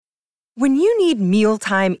When you need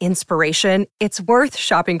mealtime inspiration, it's worth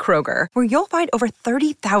shopping Kroger, where you'll find over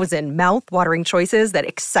 30,000 mouth-watering choices that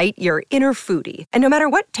excite your inner foodie. And no matter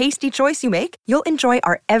what tasty choice you make, you'll enjoy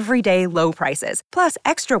our everyday low prices, plus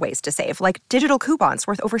extra ways to save, like digital coupons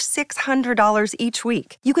worth over $600 each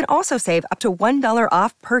week. You can also save up to $1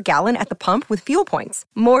 off per gallon at the pump with fuel points.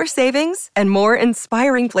 More savings and more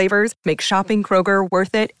inspiring flavors make shopping Kroger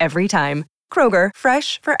worth it every time. Kroger,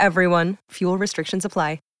 fresh for everyone. Fuel restrictions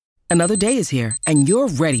apply. Another day is here, and you're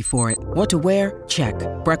ready for it. What to wear? Check.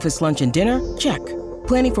 Breakfast, lunch, and dinner? Check.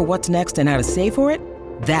 Planning for what's next and how to save for it?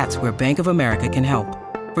 That's where Bank of America can help.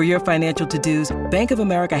 For your financial to-dos, Bank of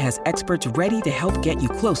America has experts ready to help get you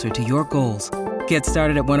closer to your goals. Get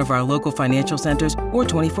started at one of our local financial centers or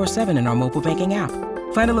 24/7 in our mobile banking app.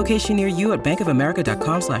 Find a location near you at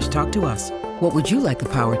bankofamerica.com/talktous. What would you like the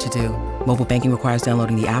power to do? Mobile banking requires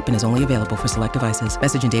downloading the app and is only available for select devices.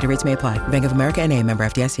 Message and data rates may apply. Bank of America N.A., member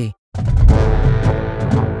FDIC.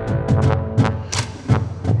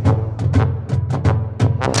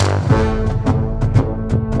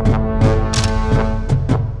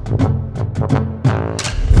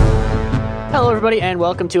 Hello, everybody, and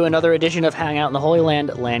welcome to another edition of Hang Out in the Holy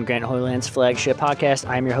Land, Land Grant Holy Land's flagship podcast.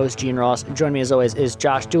 I'm your host, Gene Ross. Joining me, as always, is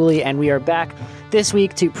Josh Dooley, and we are back this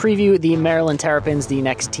week to preview the Maryland Terrapins, the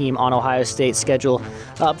next team on Ohio State's schedule.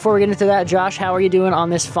 Before we get into that, Josh, how are you doing on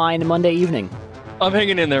this fine Monday evening? I'm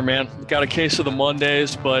hanging in there, man. Got a case of the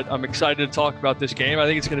Mondays, but I'm excited to talk about this game. I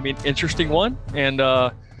think it's going to be an interesting one, and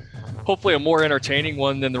hopefully a more entertaining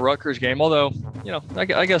one than the Rutgers game. Although, you know,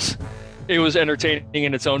 I guess it was entertaining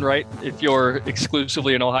in its own right if you're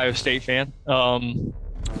exclusively an Ohio State fan. But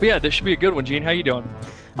yeah, this should be a good one. Gene, how you doing?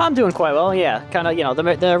 I'm doing quite well, yeah. Kind of, you know,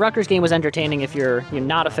 the Rutgers game was entertaining if you're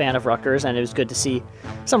not a fan of Rutgers, and it was good to see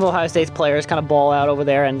some of Ohio State's players kind of ball out over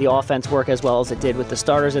there and the offense work as well as it did with the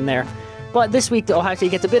starters in there. But this week, the Ohio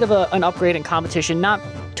State gets a bit of an upgrade in competition. Not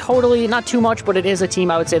too much, but it is a team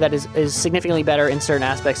I would say that is significantly better in certain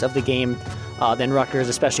aspects of the game than Rutgers,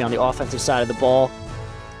 especially on the offensive side of the ball.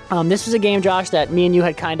 This was a game, Josh, that me and you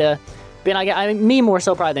had kind of been, me more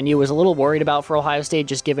so probably than you, was a little worried about for Ohio State,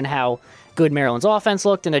 just given how good Maryland's offense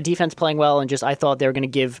looked and their defense playing well, and just I thought they were going to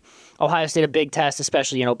give Ohio State a big test,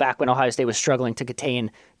 especially, you know, back when Ohio State was struggling to contain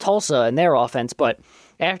Tulsa and their offense. But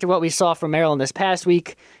after what we saw from Maryland this past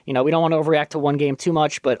week, you know, we don't want to overreact to one game too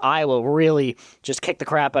much, but Iowa really just kicked the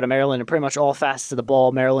crap out of Maryland in pretty much all facets of the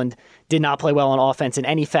ball. Maryland did not play well on offense in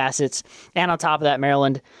any facets. And on top of that,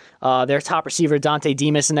 Maryland, their top receiver, Dante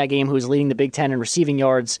Demas, in that game, who was leading the Big Ten in receiving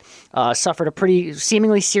yards, suffered a pretty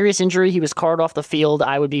seemingly serious injury. He was carted off the field.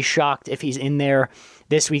 I would be shocked if he's in there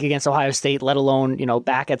this week against Ohio State, let alone, you know,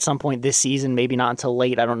 back at some point this season, maybe not until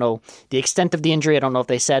late. I don't know the extent of the injury. I don't know if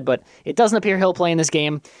they said, but it doesn't appear he'll play in this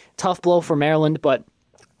game. Tough blow for Maryland, but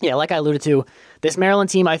yeah, like I alluded to, this Maryland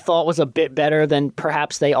team I thought was a bit better than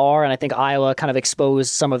perhaps they are, and I think Iowa kind of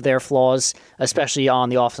exposed some of their flaws, especially on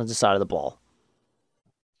the offensive side of the ball.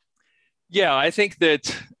 Yeah, I think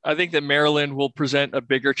that Maryland will present a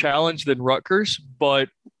bigger challenge than Rutgers, but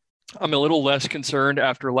I'm a little less concerned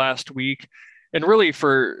after last week. And really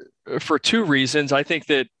for two reasons. I think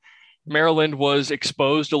that Maryland was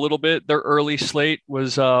exposed a little bit. Their early slate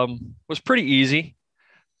was pretty easy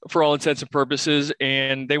for all intents and purposes,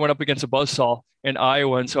 and they went up against a buzzsaw in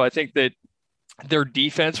Iowa. And so I think that their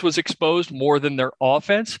defense was exposed more than their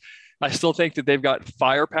offense. I still think that they've got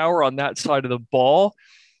firepower on that side of the ball,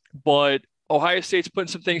 but Ohio State's putting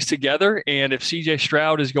some things together. And if CJ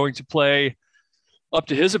Stroud is going to play up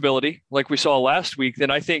to his ability, like we saw last week, then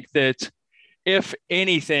I think that if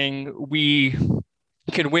anything, we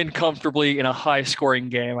can win comfortably in a high-scoring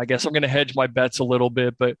game. I guess I'm going to hedge my bets a little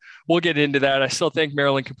bit, but we'll get into that. I still think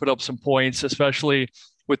Maryland can put up some points, especially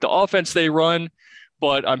with the offense they run,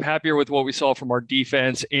 but I'm happier with what we saw from our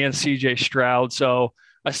defense and CJ Stroud. So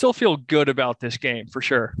I still feel good about this game for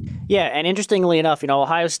sure. Yeah, and interestingly enough, you know,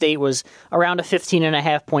 Ohio State was around a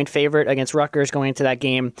 15.5-point favorite against Rutgers going into that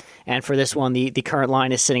game, and for this one, the current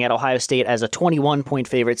line is sitting at Ohio State as a 21-point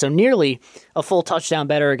favorite, so nearly a full touchdown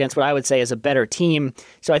better against what I would say is a better team.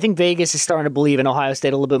 So I think Vegas is starting to believe in Ohio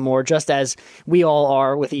State a little bit more, just as we all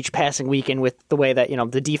are with each passing weekend, with the way that, you know,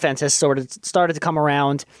 the defense has sort of started to come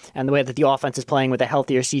around and the way that the offense is playing with a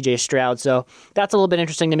healthier CJ Stroud. So that's a little bit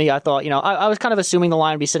interesting to me. I thought, you know, I was kind of assuming the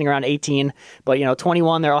line would be sitting around 18, but, you know,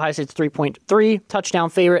 21 there, Ohio State's 3.3 touchdown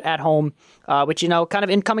favorite at home, which, you know, kind of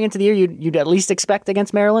in coming into the year, you'd at least expect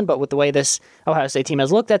against Maryland, but with the way this Ohio State team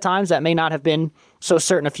has looked at times, that may not have been so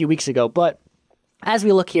certain a few weeks ago. But as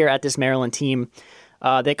we look here at this Maryland team,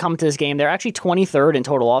 They come to this game. They're actually 23rd in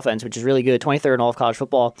total offense, which is really good. 23rd in all of college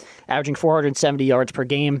football, averaging 470 yards per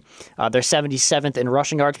game. They're 77th in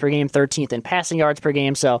rushing yards per game, 13th in passing yards per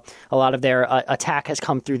game. So a lot of their attack has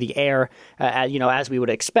come through the air, as we would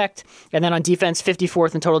expect. And then on defense,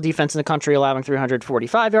 54th in total defense in the country, allowing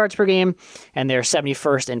 345 yards per game. And they're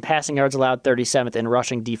 71st in passing yards allowed, 37th in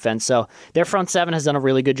rushing defense. So their front seven has done a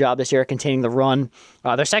really good job this year containing the run.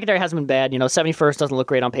 Their secondary hasn't been bad. 71st doesn't look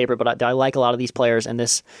great on paper, but I like a lot of these players in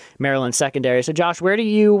this Maryland secondary. So Josh, where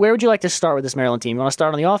would you like to start with this Maryland team? You want to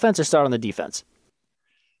start on the offense or start on the defense?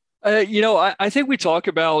 I think we talk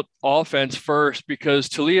about offense first because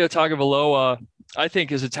Taulia Tagovailoa, I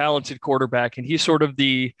think, is a talented quarterback, and he's sort of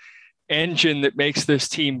the engine that makes this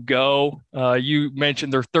team go. You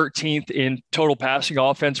mentioned they're 13th in total passing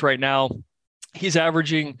offense right now. He's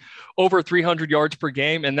averaging over 300 yards per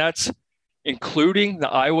game, and that's including the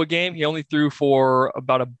Iowa game. He only threw for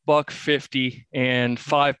about $150 and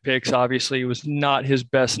 5 picks. Obviously, it was not his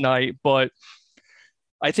best night, but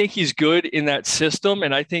I think he's good in that system.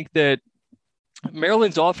 And I think that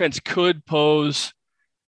Maryland's offense could pose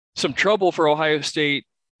some trouble for Ohio State's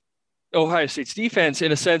defense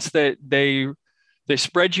in a sense that they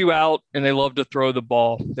spread you out and they love to throw the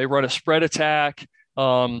ball. They run a spread attack,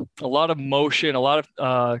 a lot of motion, a lot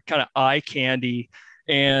of kind of eye candy.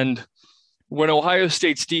 And when Ohio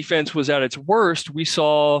State's defense was at its worst, we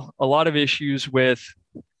saw a lot of issues with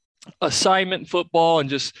assignment football and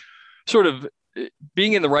just sort of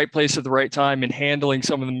being in the right place at the right time and handling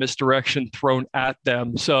some of the misdirection thrown at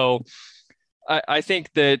them. So I think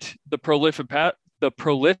that the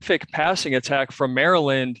prolific passing attack from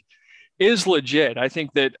Maryland is legit. I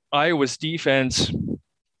think that Iowa's defense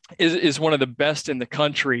is one of the best in the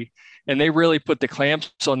country, and they really put the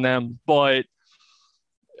clamps on them. But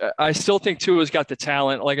I still think Tua's got the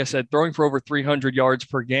talent. Like I said, throwing for over 300 yards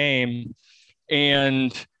per game,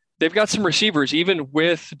 and they've got some receivers. Even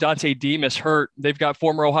with Dante Demas hurt, they've got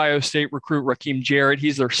former Ohio State recruit Raheem Jarrett.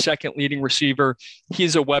 He's their second leading receiver.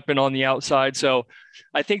 He's a weapon on the outside. So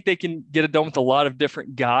I think they can get it done with a lot of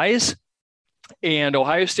different guys. And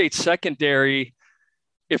Ohio State's secondary,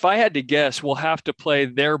 if I had to guess, will have to play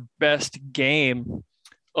their best game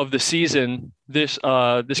of the season this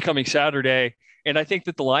coming Saturday. And I think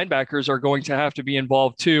that the linebackers are going to have to be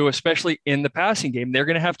involved too, especially in the passing game. They're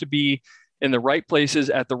going to have to be in the right places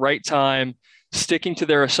at the right time, sticking to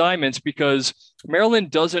their assignments, because Maryland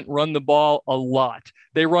doesn't run the ball a lot.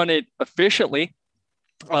 They run it efficiently.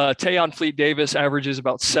 Tayon Fleet-Davis averages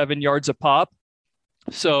about 7 yards a pop.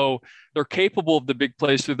 So they're capable of the big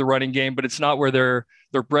plays through the running game, but it's not where their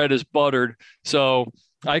bread is buttered. So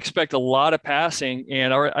I expect a lot of passing,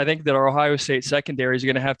 and I think that our Ohio State secondary is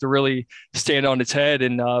going to have to really stand on its head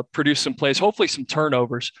and produce some plays, hopefully some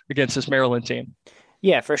turnovers against this Maryland team.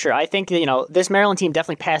 Yeah, for sure. I think, this Maryland team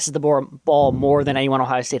definitely passes the ball more than anyone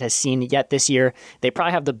Ohio State has seen yet this year. They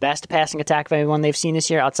probably have the best passing attack of anyone they've seen this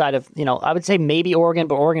year outside of, I would say maybe Oregon,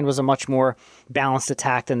 but Oregon was a much more balanced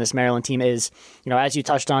attack than this Maryland team is. As you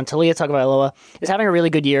touched on, Taulia Tagovailoa is having a really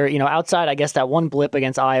good year. Outside, I guess, that one blip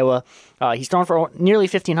against Iowa, he's thrown for nearly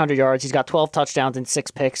 1,500 yards. He's got 12 touchdowns and 6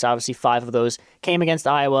 picks. Obviously, 5 of those came against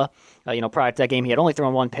Iowa. Prior to that game, he had only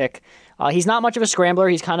thrown 1 pick. He's not much of a scrambler.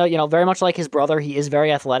 He's kind of, very much like his brother. He is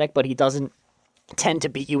very athletic, but he doesn't tend to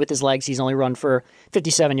beat you with his legs. He's only run for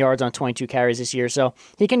 57 yards on 22 carries this year. So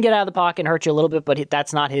he can get out of the pocket and hurt you a little bit, but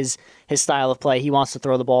that's not his style of play. He wants to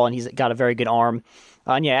throw the ball, and he's got a very good arm.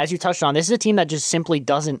 And yeah, as you touched on, this is a team that just simply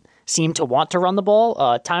doesn't seem to want to run the ball.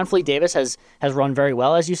 Tayon Fleet-Davis has run very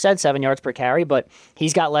well, as you said, 7 yards per carry, but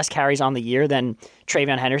he's got less carries on the year than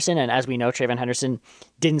TreVeyon Henderson. And as we know, TreVeyon Henderson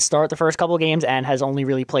didn't start the first couple of games and has only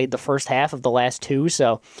really played the first half of the last 2.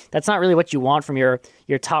 So that's not really what you want from your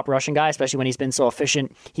top rushing guy, especially when he's been so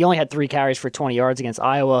efficient. He only had 3 carries for 20 yards against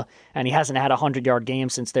Iowa, and he hasn't had a 100-yard game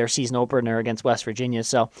since their season opener against West Virginia.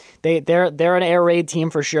 So they're an air raid team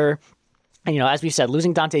for sure. And, as we said,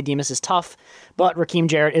 losing Dante Demas is tough, but Raheem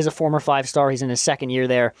Jarrett is a former 5-star. He's in his second year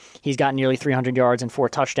there. He's got nearly 300 yards and 4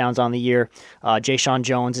 touchdowns on the year. Jayshon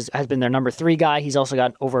Jones has been their number 3 guy. He's also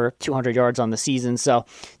got over 200 yards on the season. So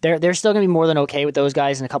they're still going to be more than okay with those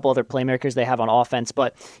guys and a couple other playmakers they have on offense,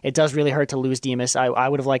 but it does really hurt to lose Demas. I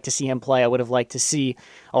would have liked to see him play. I would have liked to see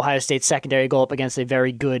Ohio State's secondary go up against a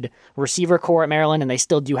very good receiver core at Maryland, and they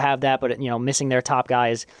still do have that, but missing their top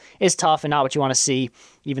guys is tough and not what you want to see,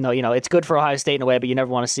 even though, it's good for Ohio State in a way, but you never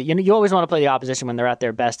want to see, you always want to play the opposition when they're at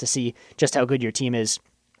their best to see just how good your team is.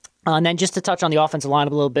 And then just to touch on the offensive line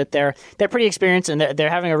a little bit there, they're pretty experienced and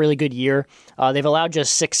they're having a really good year. They've allowed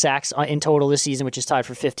just 6 sacks in total this season, which is tied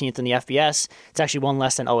for 15th in the FBS. It's actually one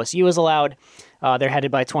less than OSU has allowed. They're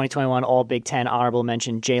headed by 2021 All Big Ten honorable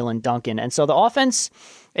mention Jalen Duncan. And so the offense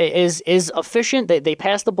is efficient. They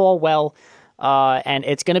pass the ball well. And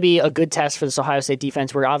it's going to be a good test for this Ohio State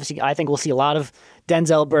defense where obviously I think we'll see a lot of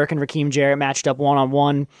Denzel Burke and Raheem Jarrett matched up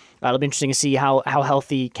one-on-one. It'll be interesting to see how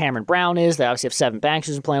healthy Cameron Brown is. They obviously have Seven Banks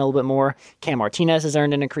who's playing a little bit more. Cam Martinez has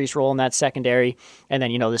earned an increased role in that secondary. And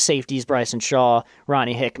then, the safeties, Bryson Shaw,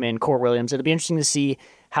 Ronnie Hickman, Court Williams. It'll be interesting to see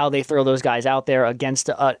how they throw those guys out there against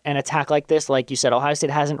an attack like this. Like you said, Ohio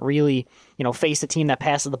State hasn't really, faced a team that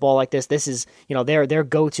passes the ball like this. This is, their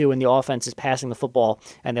go-to in the offense is passing the football,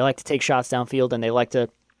 and they like to take shots downfield, and they like to,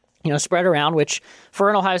 spread around, which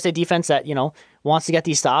for an Ohio State defense that, wants to get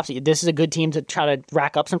these stops, this is a good team to try to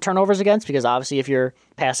rack up some turnovers against, because obviously if you're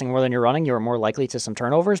passing more than you're running, you're more likely to some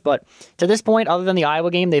turnovers. But to this point, other than the Iowa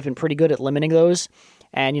game, they've been pretty good at limiting those.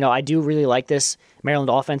 And, I do really like this Maryland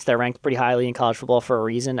offense. They're ranked pretty highly in college football for a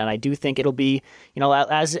reason. And I do think it'll be,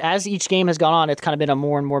 as each game has gone on, it's kind of been a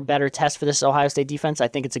more and more better test for this Ohio State defense. I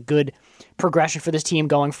think it's a good progression for this team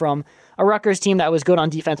going from a Rutgers team that was good on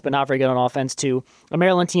defense but not very good on offense to a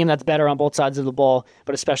Maryland team that's better on both sides of the ball,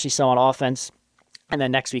 but especially so on offense. And then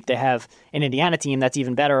next week they have an Indiana team that's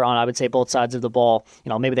even better on, I would say, both sides of the ball.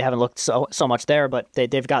 Maybe they haven't looked so much there, but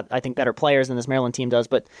they've got, I think, better players than this Maryland team does.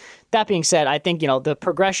 But that being said, I think, the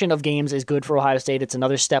progression of games is good for Ohio State. It's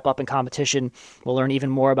another step up in competition. We'll learn even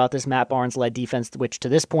more about this Matt Barnes-led defense, which to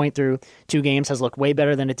this point through 2 games has looked way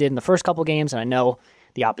better than it did in the first couple games. And I know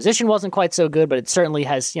the opposition wasn't quite so good, but it certainly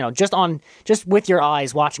has, just with your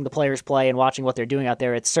eyes watching the players play and watching what they're doing out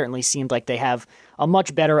there, it certainly seemed like they have a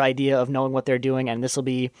much better idea of knowing what they're doing. And this will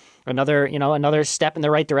be another step in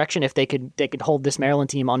the right direction if they could hold this Maryland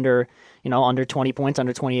team under 20 points,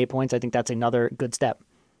 under 28 points. I think that's another good step.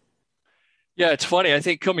 Yeah, it's funny. I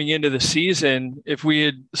think coming into the season, if we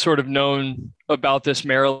had sort of known about this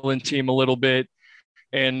Maryland team a little bit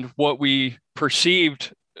and what we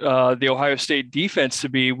perceived the Ohio State defense to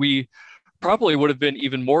be, we probably would have been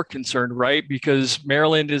even more concerned, right? Because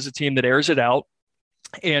Maryland is a team that airs it out.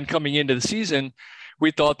 And coming into the season,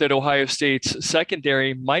 we thought that Ohio State's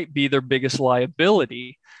secondary might be their biggest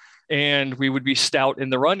liability, and we would be stout in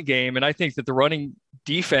the run game. And I think that the running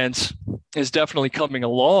defense is definitely coming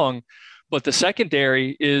along, but the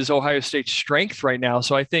secondary is Ohio State's strength right now.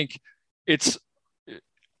 So I think it's in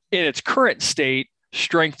its current state,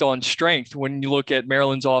 strength on strength when you look at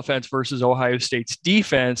Maryland's offense versus Ohio State's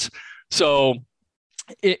defense. So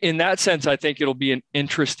in that sense, I think it'll be an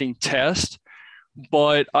interesting test.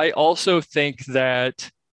 But I also think that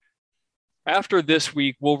after this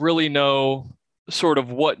week, we'll really know sort of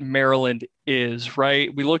what Maryland is,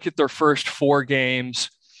 right? We look at their first 4 games.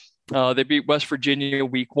 They beat West Virginia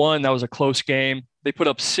week 1. That was a close game. They put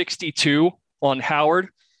up 62 on Howard.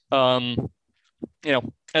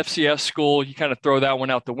 FCS school, you kind of throw that one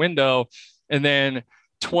out the window. And then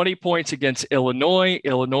 20 points against Illinois.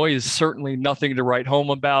 Illinois is certainly nothing to write home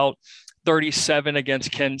about. 37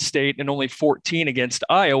 against Kent State and only 14 against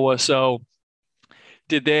Iowa. So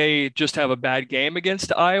did they just have a bad game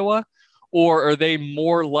against Iowa? Or are they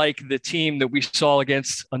more like the team that we saw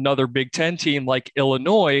against another Big Ten team like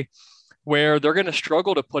Illinois, where they're going to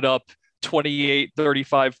struggle to put up 28,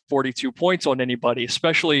 35, 42 points on anybody,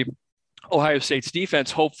 especially Ohio State's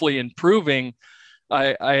defense, hopefully improving.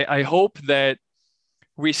 I hope that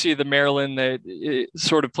we see the Maryland that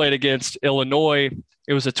sort of played against Illinois.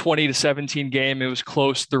 It was a 20-17 game. It was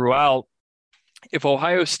close throughout. If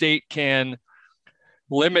Ohio State can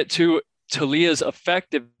limit to Taulia's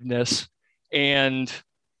effectiveness and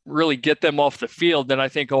really get them off the field, then I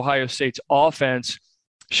think Ohio State's offense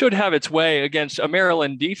should have its way against a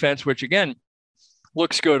Maryland defense, which again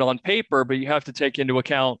looks good on paper, but you have to take into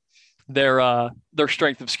account their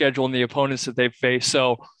strength of schedule and the opponents that they've faced.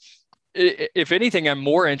 So if anything, I'm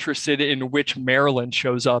more interested in which Maryland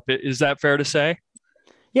shows up. Is that fair to say?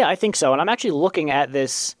 Yeah, I think so. And I'm actually looking at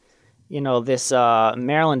this, this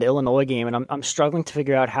Maryland-Illinois game, and I'm struggling to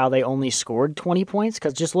figure out how they only scored 20 points,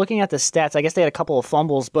 because just looking at the stats, I guess they had a couple of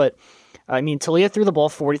fumbles, but I mean, Taulia threw the ball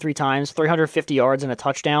 43 times, 350 yards and a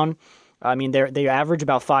touchdown. I mean, they average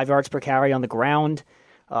about 5 yards per carry on the ground.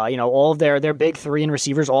 All of their big 3 and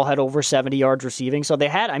receivers all had over 70 yards receiving. So they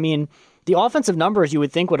had, the offensive numbers you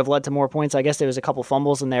would think would have led to more points. I guess there was a couple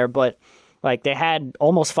fumbles in there, but they had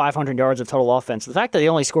almost 500 yards of total offense. The fact that they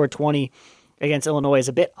only scored 20 against Illinois is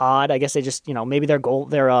a bit odd. I guess they just, maybe their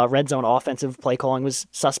red zone offensive play calling was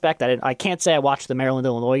suspect. I can't say I watched the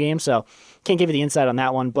Maryland-Illinois game, so can't give you the insight on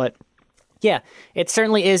that one. But Yeah, it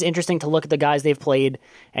certainly is interesting to look at the guys they've played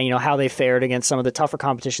and, how they fared against some of the tougher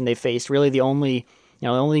competition they've faced. Really the only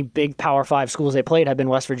big Power 5 schools they played have been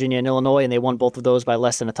West Virginia and Illinois, and they won both of those by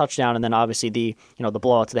less than a touchdown, and then obviously the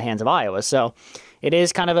blowout to the hands of Iowa. So it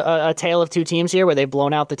is kind of a tale of two teams here where they've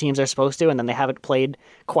blown out the teams they're supposed to, and then they haven't played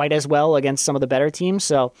quite as well against some of the better teams.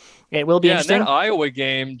 So it will be interesting. Yeah, that Iowa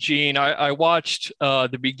game, Gene, I watched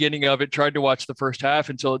the beginning of it, tried to watch the first half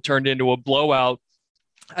until it turned into a blowout.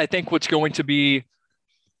 I think what's going to be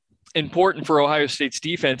important for Ohio State's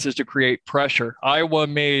defense is to create pressure. Iowa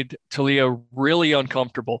made Taulia really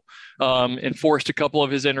uncomfortable and forced a couple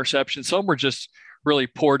of his interceptions. Some were just really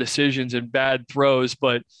poor decisions and bad throws,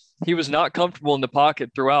 but he was not comfortable in the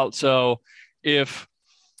pocket throughout. So if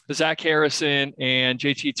Zach Harrison and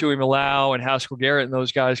JT Tuimoloau and Haskell Garrett and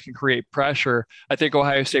those guys can create pressure, I think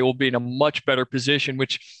Ohio State will be in a much better position,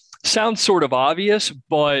 which sounds sort of obvious,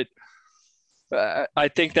 but I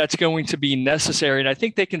think that's going to be necessary. And I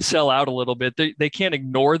think they can sell out a little bit. They can't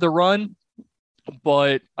ignore the run,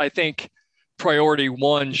 but I think priority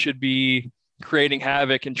one should be creating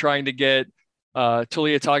havoc and trying to get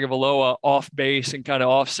Taulia Tagovailoa off base and kind of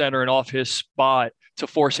off center and off his spot to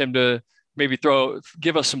force him to maybe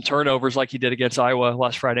give us some turnovers like he did against Iowa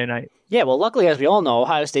last Friday night. Yeah, well, luckily, as we all know,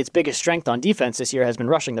 Ohio State's biggest strength on defense this year has been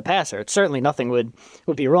rushing the passer. It's certainly nothing would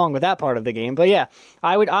be wrong with that part of the game. But yeah,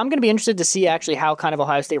 I'm going to be interested to see actually how kind of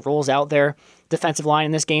Ohio State rolls out their defensive line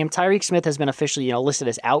in this game. Tyreek Smith has been officially listed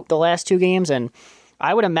as out the last two games, and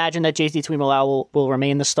I would imagine that JT Tuimoloau will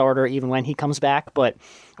remain the starter even when he comes back, but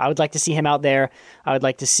I would like to see him out there. I would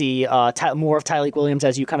like to see more of Tyleik Williams,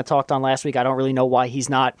 as you kind of talked on last week. I don't really know why he's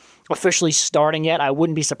not officially starting yet. I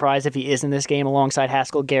wouldn't be surprised if he is in this game alongside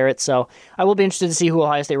Haskell Garrett, so I will be interested to see who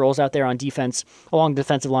Ohio State rolls out there on defense, along the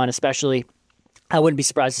defensive line especially. I wouldn't be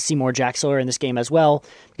surprised to see more Jack Sawyer in this game as well,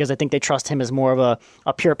 because I think they trust him as more of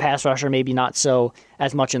a pure pass rusher, maybe not so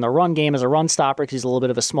as much in the run game as a run stopper, because he's a little bit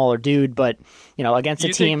of a smaller dude. But, against a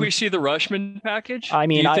team... You think we see the Rushman package? I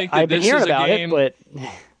mean, I've been hearing about it, but...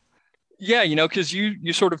 Yeah, because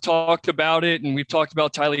you sort of talked about it, and we've talked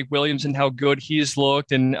about Tyleik Williams and how good he's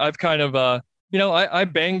looked, and I've kind of, I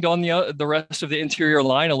banged on the rest of the interior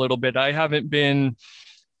line a little bit. I haven't been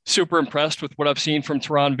super impressed with what I've seen from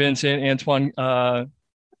Teron Vincent,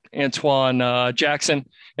 Antoine Jackson,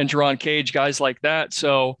 and Jerron Cage, guys like that.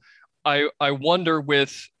 So I wonder,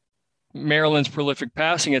 with Maryland's prolific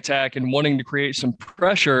passing attack and wanting to create some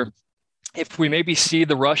pressure, if we maybe see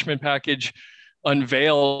the Rushman package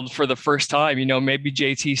unveiled for the first time. Maybe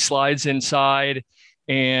JT slides inside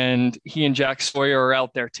and he and Jack Sawyer are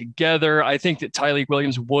out there together. I think that Tyleik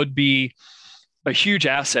Williams would be a huge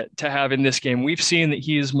asset to have in this game. We've seen that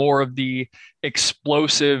he is more of the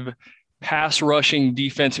explosive pass rushing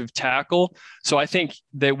defensive tackle. So I think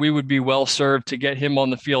that we would be well served to get him on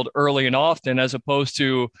the field early and often, as opposed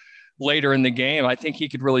to later in the game. I think he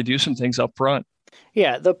could really do some things up front.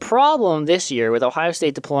 Yeah, the problem this year with Ohio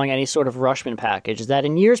State deploying any sort of Rushman package is that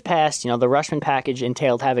in years past, the Rushman package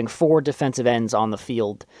entailed having 4 defensive ends on the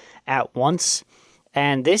field at once.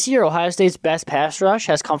 And this year, Ohio State's best pass rush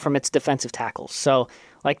has come from its defensive tackles. So,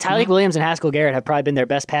 Tyleik Williams and Haskell Garrett have probably been their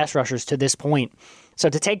best pass rushers to this point. So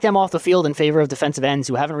to take them off the field in favor of defensive ends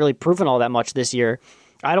who haven't really proven all that much this year,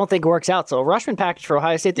 I don't think works out. So a Rushman package for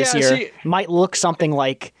Ohio State this year might look something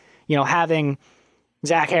like, having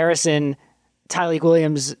Zach Harrison, Tyleik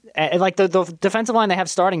Williams, like the defensive line they have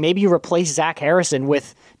starting, maybe you replace Zach Harrison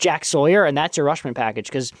with Jack Sawyer, and that's your Rushman package,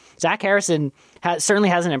 because Zach Harrison certainly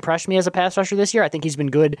hasn't impressed me as a pass rusher this year. I think he's been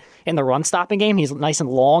good in the run-stopping game. He's nice and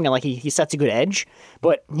long, and he sets a good edge,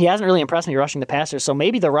 but he hasn't really impressed me rushing the passer, so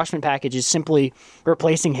maybe the Rushman package is simply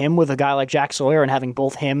replacing him with a guy like Jack Sawyer and having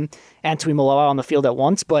both him and Tuimoloau on the field at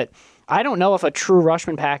once, but I don't know if a true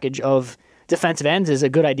Rushman package of defensive ends is a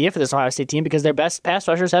good idea for this Ohio State team, because their best pass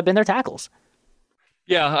rushers have been their tackles.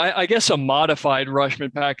 Yeah, I guess a modified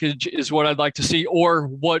Rushman package is what I'd like to see, or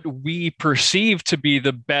what we perceive to be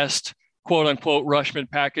the best quote-unquote Rushman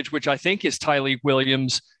package, which I think is Tyleik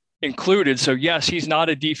Williams included. So yes, he's not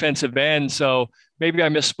a defensive end, so maybe I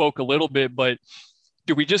misspoke a little bit, but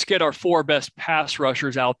do we just get our 4 best pass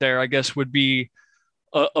rushers out there, I guess would be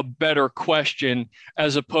a better question,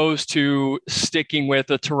 as opposed to sticking with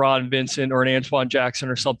a Teron Vincent or an Antoine Jackson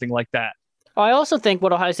or something like that. I also think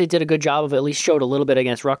what Ohio State did a good job of, at least showed a little bit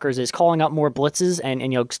against Rutgers, is calling up more blitzes and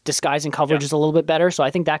disguising coverages a little bit better. So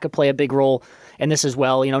I think that could play a big role in this as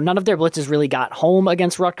well. None of their blitzes really got home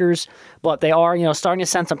against Rutgers, but they are, starting to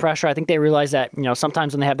send some pressure. I think they realize that,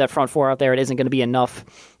 sometimes when they have that front 4 out there, it isn't going to be enough,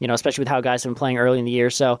 especially with how guys have been playing early in the year.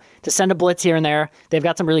 So to send a blitz here and there, they've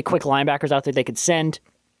got some really quick linebackers out there they could send.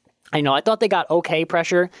 I thought they got okay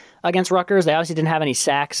pressure against Rutgers. They obviously didn't have any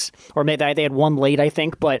sacks, or maybe they had one late, I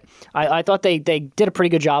think, but I thought they did a pretty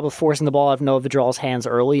good job of forcing the ball out of Noah Vidrall's hands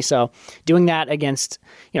early. So doing that against,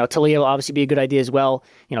 Toledo will obviously be a good idea as well.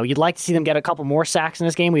 You'd like to see them get a couple more sacks in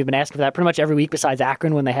this game. We've been asking for that pretty much every week besides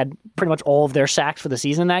Akron when they had pretty much all of their sacks for the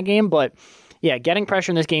season in that game. But yeah, getting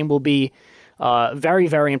pressure in this game will be very,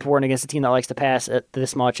 very important against a team that likes to pass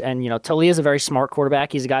this much. And, Toledo is a very smart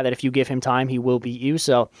quarterback. He's a guy that if you give him time, he will beat you.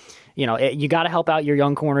 So, you got to help out your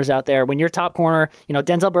young corners out there. When your top corner,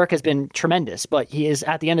 Denzel Burke has been tremendous, but he is,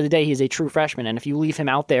 at the end of the day, he's a true freshman. And if you leave him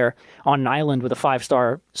out there on an island with a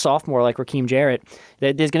 5-star sophomore like Raheem Jarrett,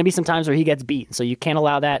 there's going to be some times where he gets beat. So you can't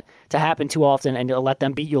allow that to happen too often and let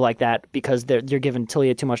them beat you like that because you're giving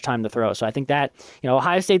Toledo too much time to throw. So I think that,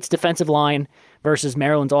 Ohio State's defensive line versus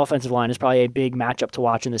Maryland's offensive line is probably a big matchup to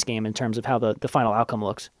watch in this game in terms of how the final outcome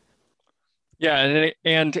looks. Yeah,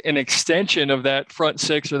 and an extension of that front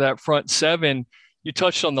six or that front seven, you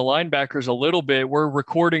touched on the linebackers a little bit. We're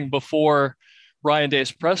recording before Ryan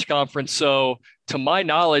Day's press conference, so to my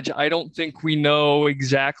knowledge, I don't think we know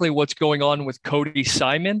exactly what's going on with Cody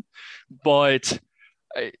Simon, but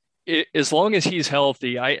as long as he's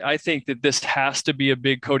healthy, I think that this has to be a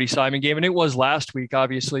big Cody Simon game, and it was last week,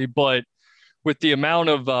 obviously, but with the amount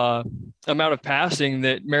of passing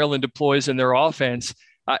that Maryland deploys in their offense,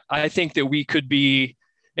 I think that we could be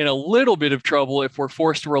in a little bit of trouble if we're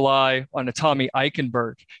forced to rely on a Tommy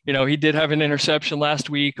Eichenberg. He did have an interception last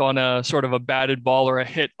week on a sort of a batted ball or a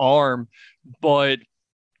hit arm, but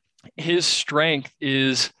his strength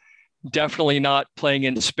is definitely not playing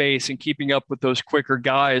in space and keeping up with those quicker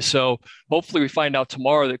guys. So hopefully we find out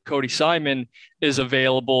tomorrow that Cody Simon is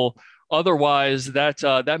available. Otherwise,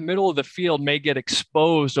 that middle of the field may get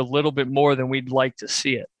exposed a little bit more than we'd like to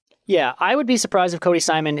see it. Yeah, I would be surprised if Cody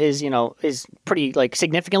Simon is pretty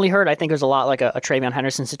significantly hurt. I think there's a lot like a TreVeyon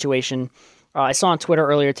Henderson situation. I saw on Twitter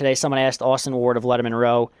earlier today, someone asked Austin Ward of Letterman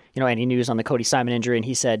Row, any news on the Cody Simon injury, and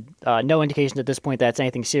he said no indication at this point that it's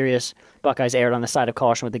anything serious. Buckeyes erred on the side of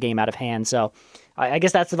caution with the game out of hand. So I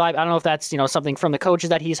guess that's the vibe. I don't know if that's something from the coaches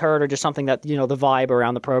that he's heard or just something that the vibe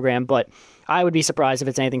around the program. But I would be surprised if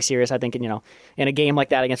it's anything serious. I think in a game like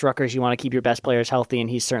that against Rutgers, you want to keep your best players healthy, and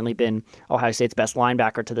he's certainly been Ohio State's best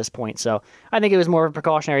linebacker to this point. So I think it was more of a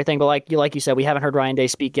precautionary thing. But like you said, we haven't heard Ryan Day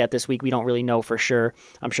speak yet this week. We don't really know for sure.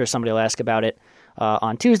 I'm sure somebody will ask about it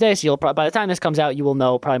on Tuesday. So by the time this comes out, you will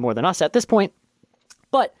know probably more than us at this point.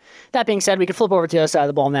 But that being said, we can flip over to the other side of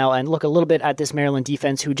the ball now and look a little bit at this Maryland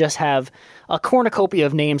defense, who just have a cornucopia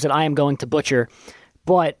of names that I am going to butcher.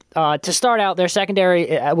 But to start out, their secondary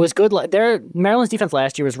was good. Maryland's defense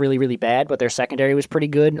last year was really, really bad, but their secondary was pretty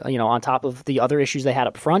good, on top of the other issues they had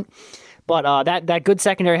up front. But that good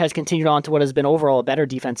secondary has continued on to what has been overall a better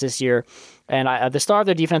defense this year. And the star of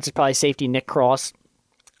their defense is probably safety Nick Cross.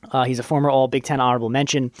 He's a former All-Big Ten honorable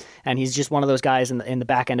mention, and he's just one of those guys in the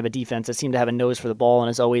back end of a defense that seem to have a nose for the ball and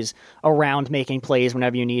is always around making plays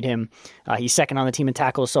whenever you need him. He's second on the team in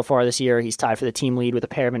tackles so far this year. He's tied for the team lead with a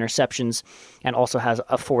pair of interceptions and also has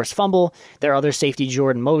a forced fumble. Their other safety,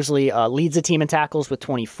 Jordan Mosley, leads the team in tackles with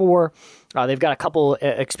 24. They've got a couple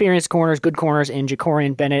experienced corners, good corners in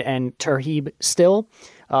Jacorian Bennett and Terheeb Still.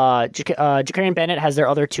 Jacorian Bennett has their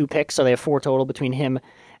other 2 picks, so they have 4 total between him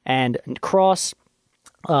and Cross.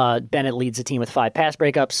 Bennett leads the team with 5 pass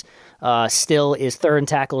breakups. Still is third in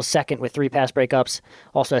tackles, second with 3 pass breakups.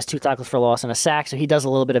 Also has 2 tackles for loss and a sack, so he does a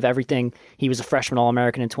little bit of everything. He was a freshman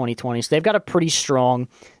All-American in 2020, so they've got a pretty strong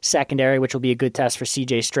secondary, which will be a good test for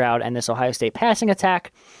C.J. Stroud and this Ohio State passing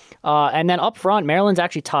attack. And then up front, Maryland's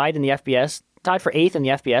actually tied for 8th in the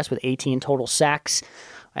FBS with 18 total sacks.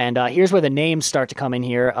 And here's where the names start to come in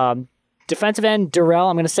here. Defensive end, Darrell,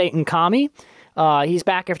 I'm going to say Nkami. He's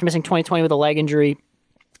back after missing 2020 with a leg injury.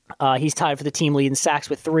 He's tied for the team lead in sacks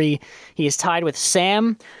with 3. He is tied with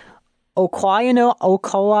Sam Okoyanu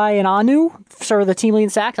for the team lead in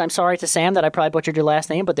sacks. I'm sorry to Sam that I probably butchered your last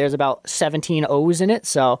name, but there's about 17 O's in it,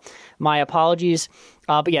 so my apologies.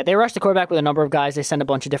 But yeah, they rush the quarterback with a number of guys. They send a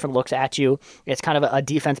bunch of different looks at you. It's kind of a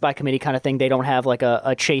defense by committee kind of thing. They don't have like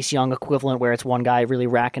a Chase Young equivalent where it's one guy really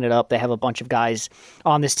racking it up. They have a bunch of guys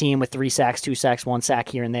on this team with 3 sacks, 2 sacks, 1 sack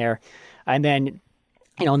here and there. And then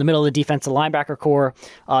in the middle of the defensive linebacker core,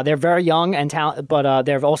 they're very young and talented, but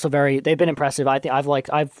they've been impressive.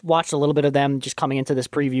 I've watched a little bit of them just coming into this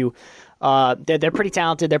preview. They're pretty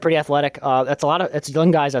talented. They're pretty athletic. It's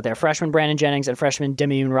young guys out there. Freshman Brandon Jennings and freshman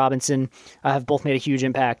Demian Robinson have both made a huge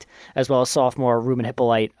impact, as well as sophomore Ruben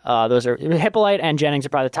Hippolyte. Hippolyte and Jennings are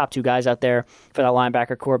probably the top 2 guys out there for that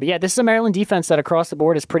linebacker core. But yeah, this is a Maryland defense that across the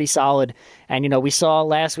board is pretty solid. And we saw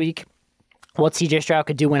last week what CJ Stroud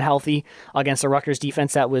could do when healthy against the Rutgers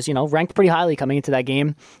defense that was, ranked pretty highly coming into that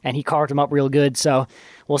game, and he carved him up real good. So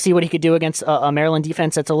we'll see what he could do against a Maryland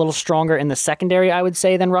defense that's a little stronger in the secondary, I would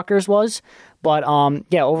say, than Rutgers was. But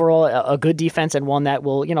overall, a good defense and one that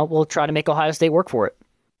will try to make Ohio State work for it.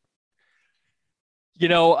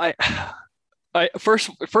 I first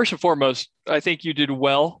and foremost, I think you did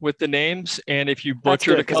well with the names, and if you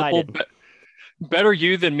butchered a couple, better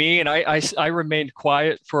you than me, and I remained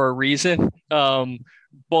quiet for a reason.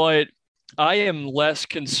 But I am less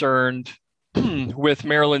concerned with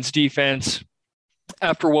Maryland's defense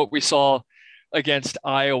after what we saw against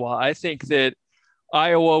Iowa. I think that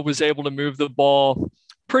Iowa was able to move the ball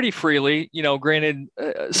pretty freely. Granted,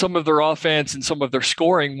 some of their offense and some of their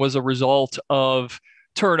scoring was a result of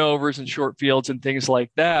turnovers and short fields and things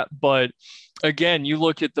like that. But again, you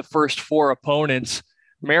look at the first four opponents,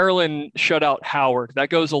 Maryland shut out Howard. That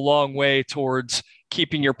goes a long way towards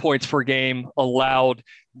keeping your points per game allowed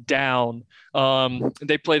down.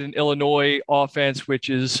 They played an Illinois offense, which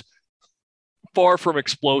is far from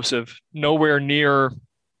explosive, nowhere near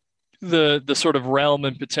the sort of realm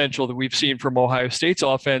and potential that we've seen from Ohio State's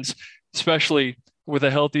offense, especially with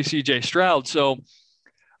a healthy CJ Stroud. So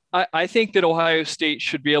I think that Ohio State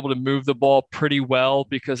should be able to move the ball pretty well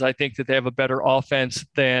because I think that they have a better offense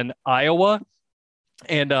than Iowa.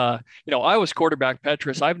 And, Iowa's quarterback,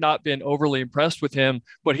 Petrus, I've not been overly impressed with him,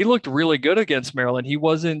 but he looked really good against Maryland. He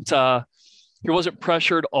wasn't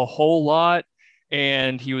pressured a whole lot,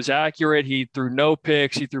 and he was accurate. He threw no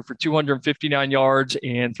picks. He threw for 259 yards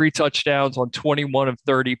and 3 touchdowns on 21 of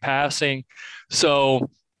 30 passing. So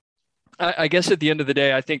I guess at the end of the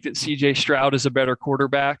day, I think that CJ Stroud is a better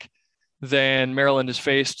quarterback than Maryland has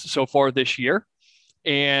faced so far this year.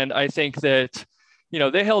 And I think that,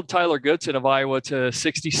 they held Tyler Goodson of Iowa to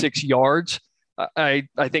 66 yards. I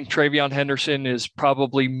think TreVeyon Henderson is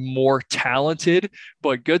probably more talented,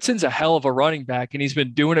 but Goodson's a hell of a running back, and he's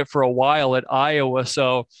been doing it for a while at Iowa.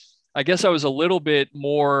 So I guess I was a little bit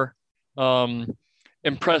more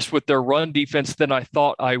impressed with their run defense than I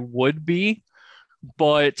thought I would be.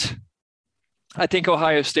 But I think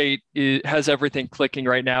Ohio State has everything clicking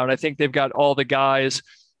right now, and I think they've got all the guys.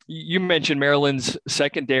 You mentioned Maryland's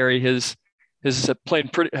secondary has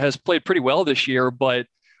played pretty well this year, but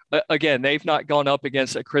again, they've not gone up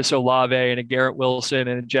against a Chris Olave and a Garrett Wilson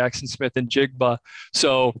and a Jackson Smith and Jigba.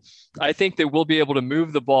 So I think they will be able to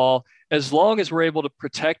move the ball as long as we're able to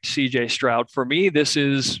protect CJ Stroud. For me, this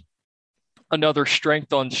is another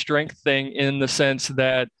strength on strength thing in the sense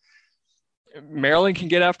that Maryland can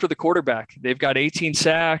get after the quarterback. They've got 18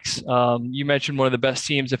 sacks. You mentioned one of the best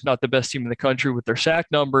teams, if not the best team in the country with their sack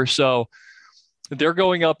numbers. So they're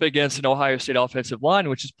going up against an Ohio State offensive line,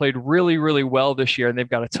 which has played really, really well this year. And they've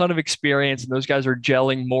got a ton of experience, and those guys are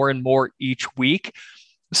gelling more and more each week.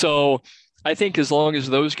 So I think as long as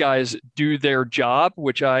those guys do their job,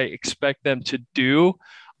 which I expect them to do,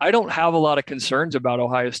 I don't have a lot of concerns about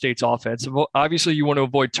Ohio State's offense. Obviously, you want to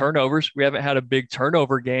avoid turnovers. We haven't had a big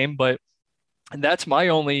turnover game, but that's my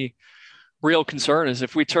only real concern is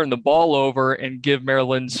if we turn the ball over and give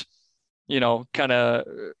Maryland's, kind of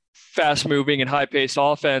fast-moving and high-paced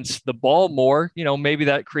offense the ball more, maybe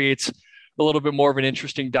that creates a little bit more of an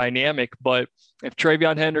interesting dynamic. But if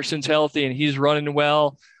TreVeyon Henderson's healthy and he's running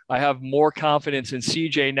well, I have more confidence in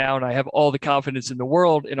CJ now, and I have all the confidence in the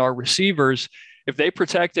world in our receivers. If they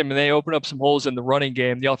protect him and they open up some holes in the running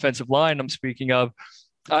game, the offensive line I'm speaking of,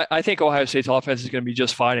 I think Ohio State's offense is going to be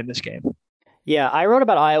just fine in this game. Yeah, I wrote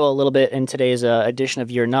about Iowa a little bit in today's edition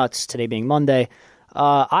of Your Nuts, today being Monday.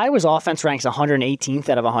 Iowa's offense ranks 118th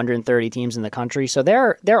out of 130 teams in the country, so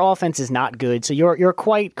their offense is not good. So you're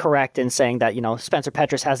quite correct in saying that Spencer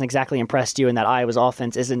Petras hasn't exactly impressed you, and that Iowa's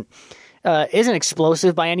offense isn't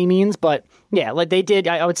explosive by any means. But yeah, like they did,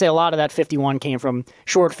 I would say a lot of that 51 came from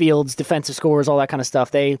short fields, defensive scores, all that kind of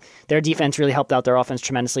stuff. Their defense really helped out their offense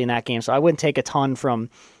tremendously in that game. So I wouldn't take a ton from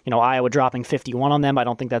Iowa dropping 51 on them. I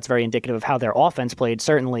don't think that's very indicative of how their offense played,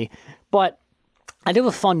 certainly, but I do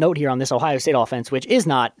have a fun note here on this Ohio State offense, which is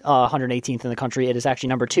not 118th in the country. It is actually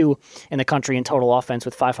number 2 in the country in total offense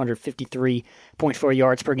with 553.4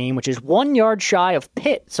 yards per game, which is 1 yard shy of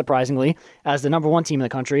Pitt, surprisingly, as the number 1 team in the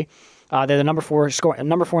country. They're the number 4 in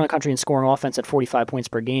the country in scoring offense at 45 points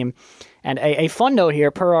per game. And a fun note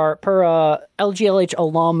here, per LGLH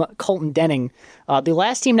alum Colton Denning, the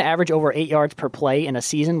last team to average over 8 yards per play in a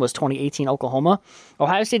season was 2018 Oklahoma.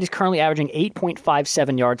 Ohio State is currently averaging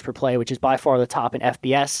 8.57 yards per play, which is by far the top in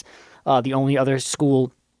FBS. The only other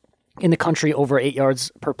school in the country over 8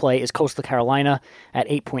 yards per play is Coastal Carolina at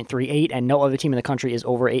 8.38, and no other team in the country is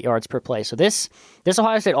over 8 yards per play. So this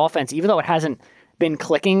Ohio State offense, even though it hasn't been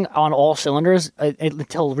clicking on all cylinders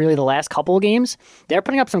until really the last couple of games. They're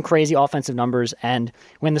putting up some crazy offensive numbers, and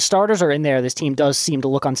when the starters are in there, this team does seem to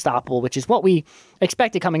look unstoppable, which is what we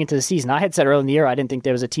expected coming into the season. I had said earlier in the year I didn't think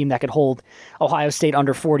there was a team that could hold Ohio State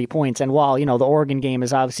under 40 points, and while, the Oregon game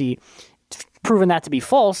is obviously proven that to be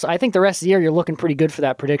false, I think the rest of the year you're looking pretty good for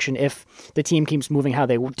that prediction if the team keeps moving how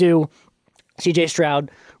they do. CJ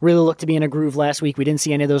Stroud really looked to be in a groove last week. We didn't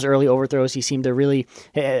see any of those early overthrows. He seemed to really,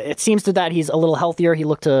 it seems to that he's a little healthier. He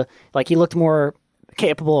looked more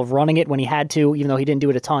capable of running it when he had to, even though he didn't do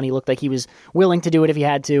it a ton. He looked like he was willing to do it if he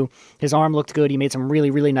had to. His arm looked good. He made some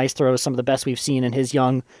really, really nice throws, some of the best we've seen in his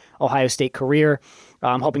young Ohio State career.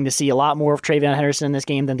 I'm hoping to see a lot more of TreVeyon Henderson in this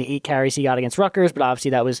game than the 8 carries he got against Rutgers, but obviously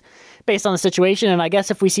that was based on the situation. And I guess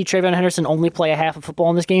if we see TreVeyon Henderson only play a half of football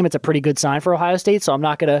in this game, it's a pretty good sign for Ohio State. So I'm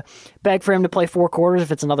not going to beg for him to play 4 quarters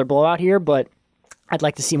if it's another blowout here, but I'd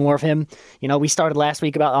like to see more of him. We started last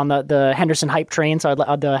week about on the Henderson hype train, so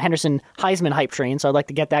the Henderson Heisman hype train. So I'd like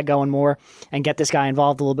to get that going more and get this guy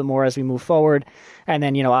involved a little bit more as we move forward. And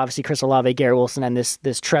then, obviously Chris Olave, Garrett Wilson, and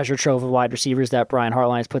this treasure trove of wide receivers that Brian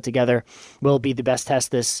Hartline has put together will be the best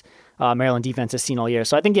test this Maryland defense has seen all year.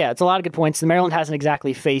 So I think, it's a lot of good points. The Maryland hasn't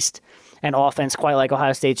exactly faced an offense quite like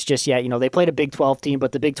Ohio State's just yet. They played a Big 12 team,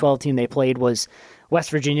 but the Big 12 team they played was West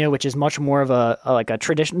Virginia, which is much more of a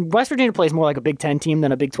tradition. West Virginia plays more like a Big 10 team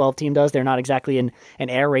than a Big 12 team does. They're not exactly an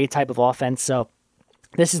air raid type of offense. So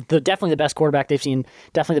this is definitely the best quarterback they've seen,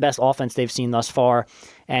 definitely the best offense they've seen thus far.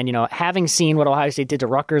 And, having seen what Ohio State did to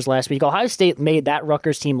Rutgers last week, Ohio State made that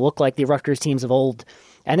Rutgers team look like the Rutgers teams of old.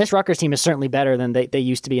 And this Rutgers team is certainly better than they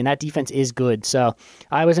used to be, and that defense is good. So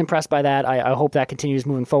I was impressed by that. I hope that continues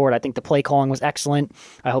moving forward. I think the play calling was excellent.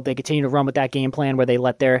 I hope they continue to run with that game plan where they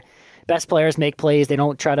let their best players make plays. They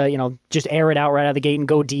don't try to, just air it out right out of the gate and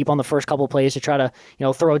go deep on the first couple of plays to try to,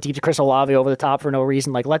 throw it deep to Chris Olave over the top for no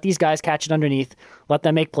reason. Like, let these guys catch it underneath, let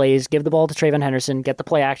them make plays, give the ball to TreVeyon Henderson, get the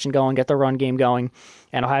play action going, get the run game going,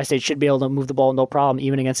 and Ohio State should be able to move the ball no problem,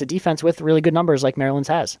 even against a defense with really good numbers like Maryland's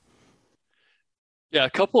has. Yeah, a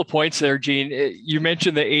couple of points there, Gene. You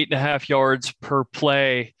mentioned the 8.5 yards per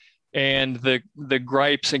play and the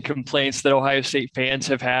gripes and complaints that Ohio State fans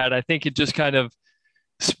have had. I think it just kind of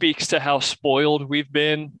speaks to how spoiled we've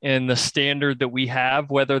been and the standard that we have,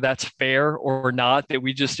 whether that's fair or not, that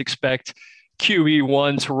we just expect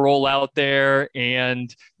QB1 to roll out there,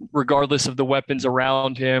 and regardless of the weapons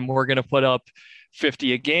around him, we're going to put up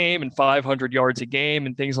 50 a game and 500 yards a game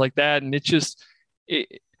and things like that. And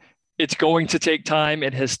it's going to take time.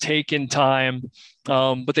 It has taken time,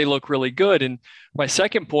 but they look really good. And my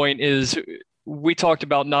second point is, we talked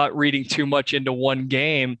about not reading too much into one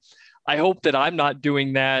game. I hope that I'm not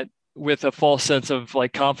doing that with a false sense of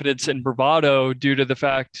confidence and bravado due to the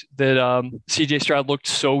fact that CJ Stroud looked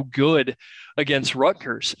so good against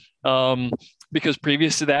Rutgers. Because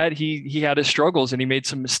previous to that, he had his struggles and he made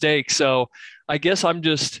some mistakes. So I guess I'm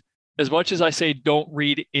just, as much as I say don't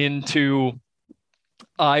read into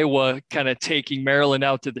Iowa kind of taking Maryland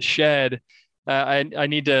out to the shed, I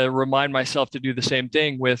need to remind myself to do the same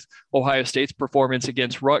thing with Ohio State's performance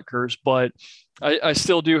against Rutgers. But I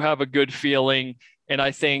still do have a good feeling. And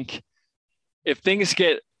I think if things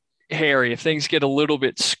get hairy, if things get a little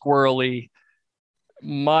bit squirrely,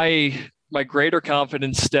 my greater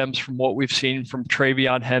confidence stems from what we've seen from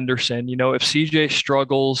TreVeyon Henderson. If CJ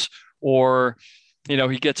struggles or,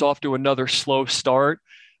 he gets off to another slow start,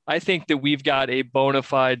 I think that we've got a bona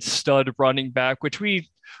fide stud running back, which we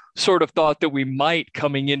sort of thought that we might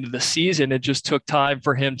coming into the season. It just took time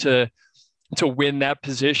for him to win that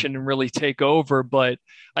position and really take over. But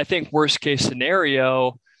I think worst case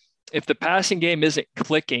scenario, if the passing game isn't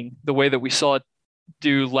clicking the way that we saw it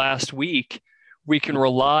do last week, we can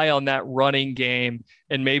rely on that running game.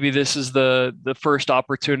 And maybe this is the first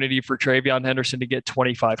opportunity for TreVeyon Henderson to get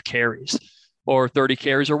 25 carries or 30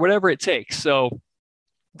 carries or whatever it takes. So,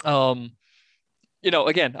 again,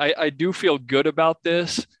 I do feel good about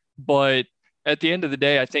this, but at the end of the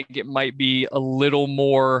day, I think it might be a little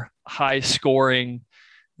more high scoring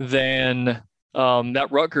than that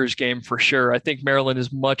Rutgers game for sure. I think Maryland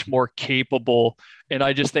is much more capable, and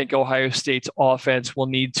I just think Ohio State's offense will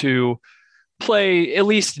need to play at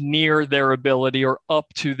least near their ability or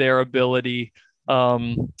up to their ability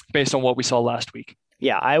based on what we saw last week.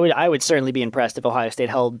 Yeah, I would certainly be impressed if Ohio State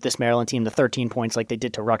held this Maryland team to 13 points like they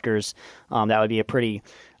did to Rutgers. That would be a pretty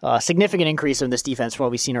significant increase in this defense from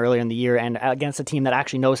what we've seen earlier in the year, and against a team that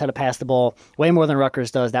actually knows how to pass the ball way more than Rutgers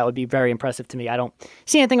does. That would be very impressive to me. I don't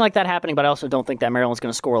see anything like that happening, but I also don't think that Maryland's going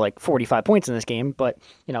to score 45 points in this game. But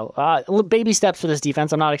baby steps for this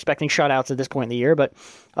defense. I'm not expecting shutouts at this point in the year, but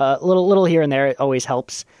a little here and there, it always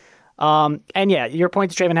helps. And yeah, your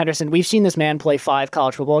point to Trayvon Henderson, we've seen this man play 5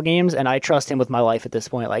 college football games, and I trust him with my life at this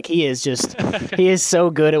point. Like, he is he is so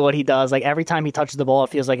good at what he does. Like, every time he touches the ball, it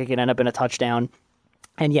feels like it could end up in a touchdown.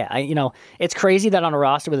 And yeah, it's crazy that on a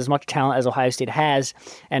roster with as much talent as Ohio State has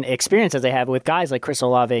and experience as they have with guys like Chris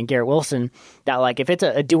Olave and Garrett Wilson, that like if it's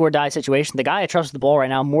a do or die situation, the guy I trust with the ball right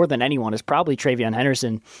now more than anyone is probably TreVeyon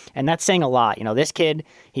Henderson. And that's saying a lot. This kid,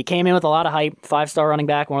 he came in with a lot of hype, 5-star running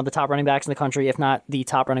back, one of the top running backs in the country, if not the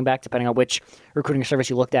top running back, depending on which recruiting service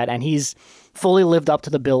you looked at. And he's fully lived up to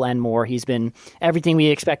the bill and more. He's been everything we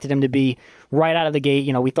expected him to be right out of the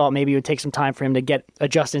gate. We thought maybe it would take some time for him to get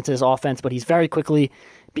adjusted to his offense, but he's very quickly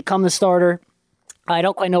become the starter. I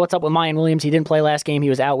don't quite know what's up with Mayan Williams. He didn't play last game. He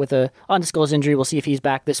was out with an undisclosed injury. We'll see if he's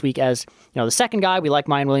back this week as the second guy. We like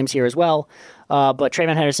Mayan Williams here as well. But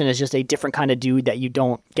TreVeyon Henderson is just a different kind of dude that you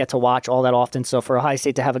don't get to watch all that often. So for Ohio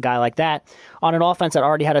State to have a guy like that on an offense that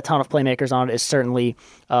already had a ton of playmakers on it is certainly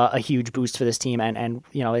a huge boost for this team. And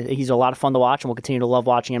he's a lot of fun to watch, and we'll continue to love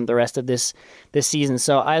watching him the rest of this season.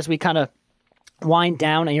 So as we kind of wind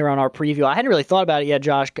down here on our preview, I hadn't really thought about it yet,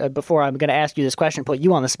 Josh, before I'm going to ask you this question, put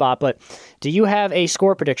you on the spot, but do you have a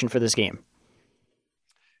score prediction for this game?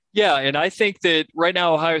 Yeah, and I think that right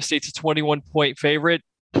now Ohio State's a 21-point favorite.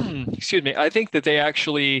 Excuse me. I think that they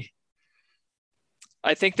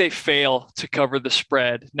fail to cover the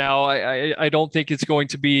spread. Now, I don't think it's going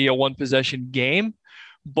to be a one-possession game,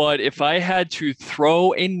 but if I had to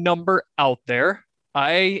throw a number out there,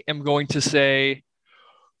 I am going to say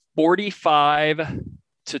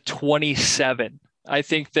 45-27. I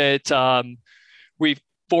think that we've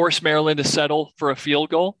forced Maryland to settle for a field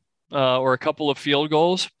goal or a couple of field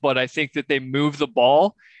goals, but I think that they move the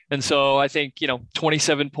ball. And so I think,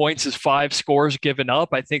 27 points is 5 scores given up.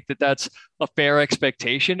 I think that that's a fair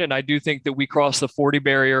expectation. And I do think that we cross the 40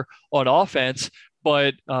 barrier on offense,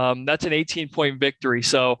 but that's an 18-point victory.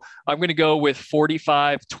 So I'm going to go with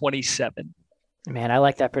 45-27. Man, I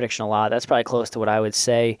like that prediction a lot. That's probably close to what I would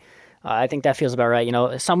say. I think that feels about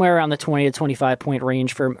right. Somewhere around the 20 to 25 point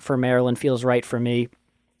range for Maryland feels right for me.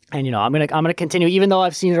 And I'm gonna continue, even though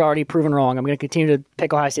I've seen it already proven wrong. I'm gonna continue to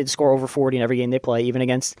pick Ohio State to score over 40 in every game they play, even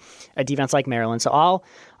against a defense like Maryland. So I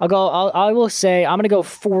will say I'm gonna go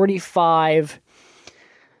 45.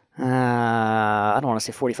 I don't want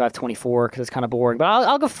to say 45-24 because it's kind of boring, but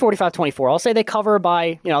I'll go 45-24. I'll say they cover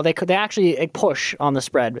by they actually push on the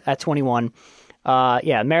spread at 21.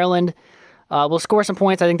 Maryland will score some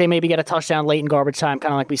points. I think they maybe get a touchdown late in garbage time,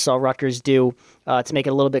 kind of like we saw Rutgers do, to make it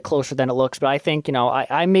a little bit closer than it looks. But I think,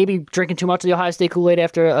 I may be drinking too much of the Ohio State Kool-Aid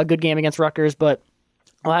after a good game against Rutgers, but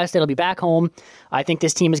Ohio State will be back home. I think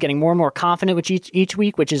this team is getting more and more confident with each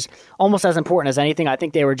week, which is almost as important as anything. I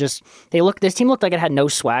think this team looked like it had no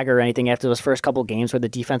swagger or anything after those first couple of games where the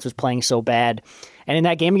defense was playing so bad. And in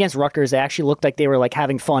that game against Rutgers, they actually looked like they were like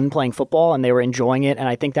having fun playing football and they were enjoying it. And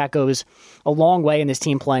I think that goes a long way in this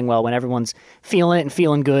team playing well when everyone's feeling it and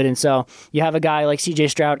feeling good. And so you have a guy like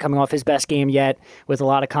CJ Stroud coming off his best game yet with a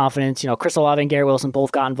lot of confidence. Chris Olave and Garrett Wilson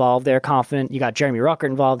both got involved. They're confident. You got Jeremy Ruckert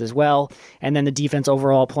involved as well. And then the defense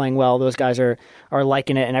overall playing well. Those guys are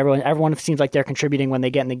liking it. And everyone seems like they're contributing when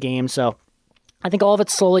they get in the game. So I think all of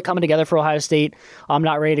it's slowly coming together for Ohio State. I'm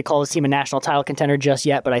not ready to call this team a national title contender just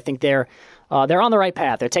yet, but I think they're on the right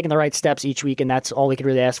path. They're taking the right steps each week, and that's all we could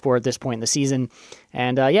really ask for at this point in the season.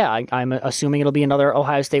 And I'm assuming it'll be another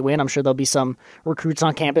Ohio State win. I'm sure there'll be some recruits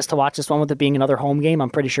on campus to watch this one with it being another home game. I'm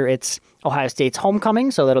pretty sure it's Ohio State's homecoming,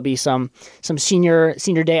 so that'll be some senior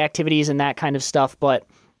day activities and that kind of stuff. But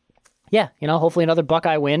yeah, hopefully another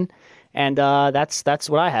Buckeye win, and that's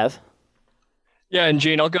what I have. Yeah, and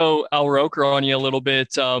Gene, I'll go Al Roker on you a little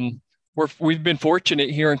bit. We've been fortunate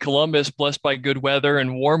here in Columbus, blessed by good weather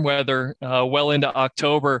and warm weather well into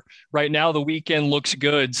October. Right now, the weekend looks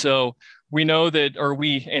good. So we know that, or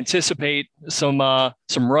we anticipate some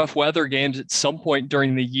rough weather games at some point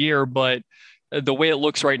during the year. But the way it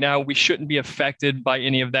looks right now, we shouldn't be affected by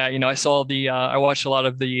any of that. I watched a lot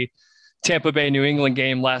of the Tampa Bay New England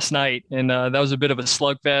game last night, and that was a bit of a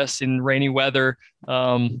slugfest in rainy weather.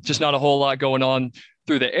 Just not a whole lot going on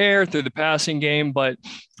through the air, through the passing game, but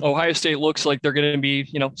Ohio State looks like they're going to be,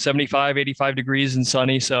 75, 85 degrees and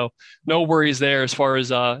sunny. So no worries there as far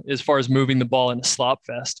as moving the ball in a slop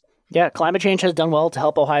fest. Yeah, climate change has done well to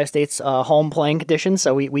help Ohio State's home playing conditions.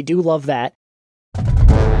 So we do love that.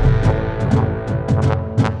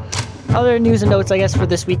 Other news and notes, I guess, for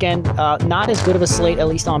this weekend, not as good of a slate, at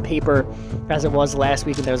least on paper, as it was last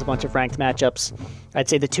week. And there was a bunch of ranked matchups. I'd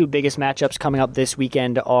say the two biggest matchups coming up this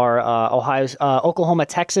weekend are Oklahoma,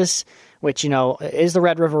 Texas, which, is the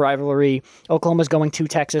Red River rivalry. Oklahoma's going to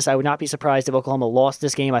Texas. I would not be surprised if Oklahoma lost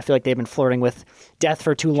this game. I feel like they've been flirting with death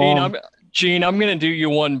for too long. Gene, I'm going to do you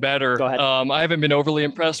one better. Go ahead. I haven't been overly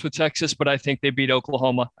impressed with Texas, but I think they beat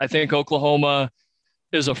Oklahoma. I think Oklahoma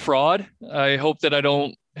is a fraud. I hope that I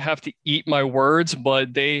don't have to eat my words,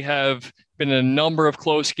 but they have been in a number of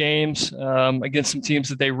close games against some teams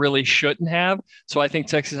that they really shouldn't have. So I think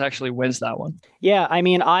Texas actually wins that one. Yeah, I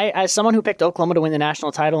mean, as someone who picked Oklahoma to win the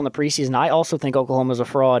national title in the preseason, I also think Oklahoma's a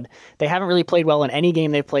fraud. They haven't really played well in any game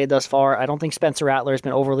they've played thus far. I don't think Spencer Rattler has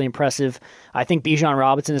been overly impressive. I think Bijan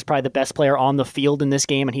Robinson is probably the best player on the field in this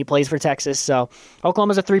game, and he plays for Texas. So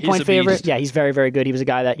Oklahoma's a 3-point favorite. Beast. Yeah, he's very, very good. He was a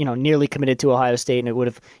guy that, nearly committed to Ohio State, and it would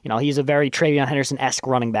have, he's a very Travion Henderson-esque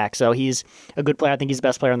running back. So he's a good player. I think he's the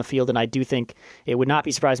best player on the field, and I do think it would not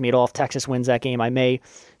be surprising me at all if Texas wins that game. I may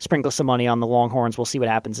sprinkle some money on the Longhorns. We'll see what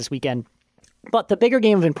happens this weekend. But the bigger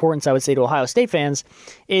game of importance, I would say, to Ohio State fans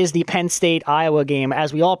is the Penn State-Iowa game,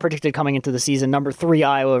 as we all predicted coming into the season, number 3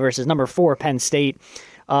 Iowa versus number 4 Penn State.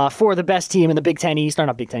 For the best team in the Big Ten East, or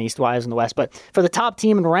not Big Ten East-wise in the West, but for the top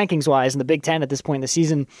team in rankings-wise in the Big Ten at this point in the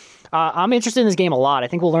season, I'm interested in this game a lot. I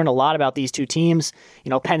think we'll learn a lot about these two teams.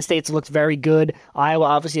 Penn State's looked very good. Iowa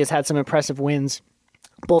obviously has had some impressive wins,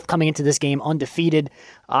 both coming into this game undefeated.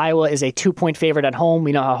 Iowa is a 2-point favorite at home.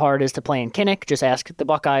 We know how hard it is to play in Kinnick. Just ask the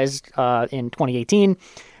Buckeyes in 2018,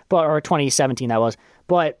 or 2017 that was.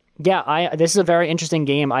 But yeah, this is a very interesting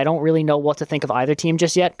game. I don't really know what to think of either team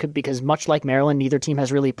just yet, because much like Maryland, neither team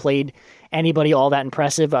has really played anybody all that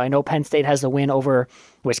impressive. I know Penn State has the win over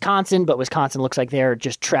Wisconsin, but Wisconsin looks like they're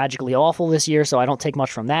just tragically awful this year, so I don't take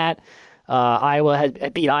much from that. Iowa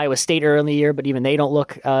had beat Iowa State early in the year, but even they don't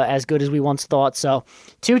look as good as we once thought. So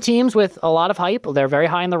two teams with a lot of hype. They're very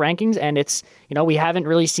high in the rankings, and it's, we haven't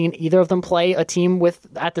really seen either of them play a team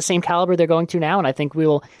at the same caliber they're going to now, and I think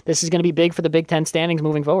this is going to be big for the Big Ten standings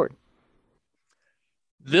moving forward.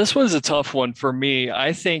 This was a tough one for me.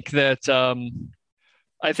 I think that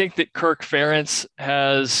Kirk Ferentz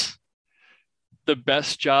has the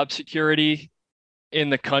best job security in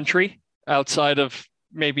the country outside of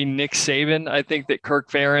maybe Nick Saban. I think that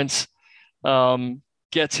Kirk Ferentz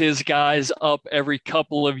gets his guys up every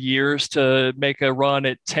couple of years to make a run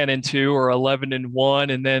at 10-2 or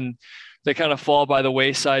 11-1, and then they kind of fall by the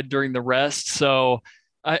wayside during the rest. So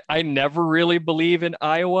I never really believe in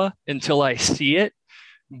Iowa until I see it,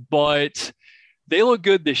 but they look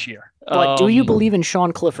good this year. But do you believe in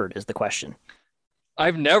Sean Clifford is the question.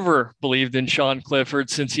 I've never believed in Sean Clifford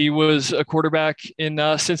since he was a quarterback in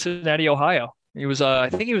Cincinnati, Ohio. He was, I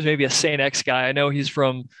think he was maybe a St. X guy. I know he's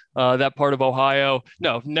from that part of Ohio.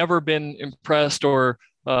 No, never been impressed or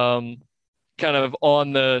kind of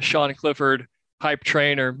on the Sean Clifford hype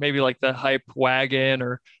train, or maybe like the hype wagon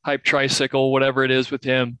or hype tricycle, whatever it is with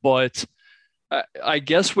him. But I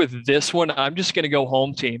guess with this one, I'm just going to go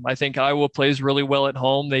home team. I think Iowa plays really well at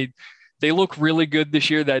home. They look really good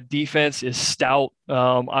this year. That defense is stout.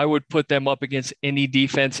 I would put them up against any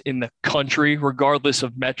defense in the country, regardless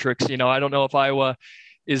of metrics. I don't know if Iowa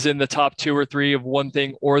is in the top 2 or 3 of one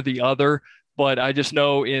thing or the other, but I just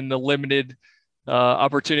know in the limited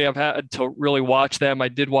opportunity I've had to really watch them, I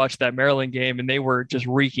did watch that Maryland game, and they were just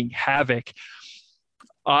wreaking havoc.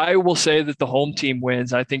 I will say that the home team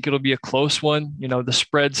wins. I think it'll be a close one. The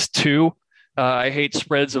spread's 2. I hate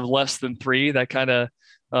spreads of less than 3. That kind of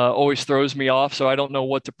always throws me off. So I don't know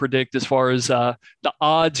what to predict as far as the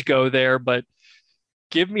odds go there, but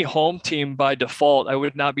give me home team by default. I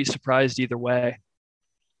would not be surprised either way.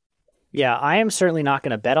 Yeah, I am certainly not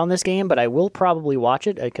going to bet on this game, but I will probably watch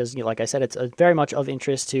it because, like I said, it's very much of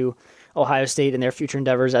interest to Ohio State and their future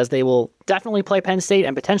endeavors, as they will definitely play Penn State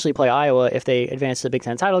and potentially play Iowa if they advance to the Big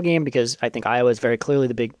Ten title game, because I think Iowa is very clearly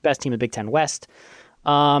the best team in the Big Ten West.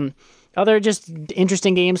 Other just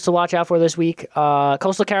interesting games to watch out for this week.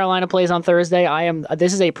 Coastal Carolina plays on Thursday.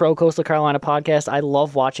 This is a pro Coastal Carolina podcast. I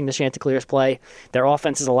love watching the Chanticleers play. Their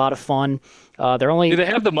offense is a lot of fun. Do they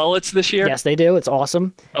have the mullets this year? Yes, they do. It's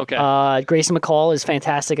awesome. Okay. Grayson McCall is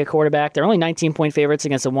fantastic at quarterback. They're only 19-point favorites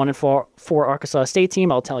against a 1-4 Arkansas State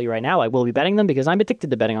team. I'll tell you right now, I will be betting them because I'm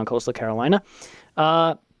addicted to betting on Coastal Carolina.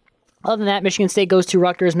 Other than that, Michigan State goes to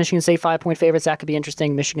Rutgers. Michigan State 5-point favorites. That could be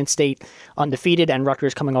interesting. Michigan State undefeated, and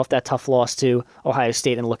Rutgers coming off that tough loss to Ohio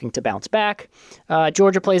State and looking to bounce back.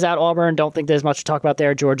 Georgia plays out Auburn. Don't think there's much to talk about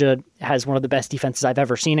there. Georgia has one of the best defenses I've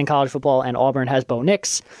ever seen in college football, and Auburn has Bo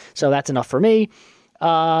Nix, so that's enough for me.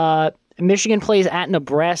 Michigan plays at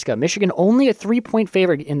Nebraska. Michigan only a 3-point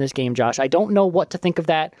favorite in this game, Josh. I don't know what to think of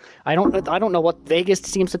that. I don't know what Vegas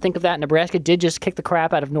seems to think of that. Nebraska did just kick the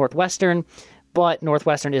crap out of Northwestern, but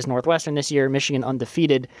Northwestern is Northwestern this year. Michigan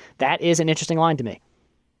undefeated. That is an interesting line to me.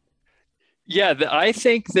 Yeah, I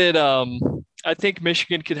think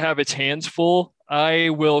Michigan could have its hands full.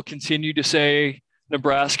 I will continue to say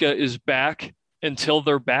Nebraska is back until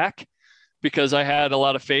they're back. because I had a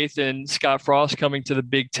lot of faith in Scott Frost coming to the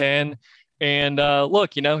Big Ten. And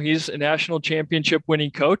look, he's a national championship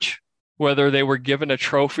winning coach, whether they were given a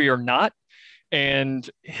trophy or not. And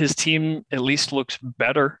his team at least looks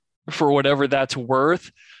better for whatever that's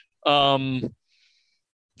worth.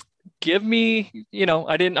 Give me, I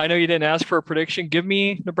know you didn't ask for a prediction. Give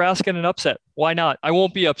me Nebraska in an upset. Why not? I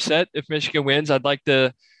won't be upset if Michigan wins. I'd like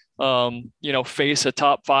to, face a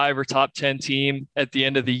top 5 or top 10 team at the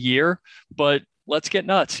end of the year, but let's get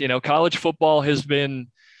nuts. College football has been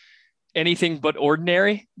anything but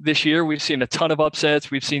ordinary this year. We've seen a ton of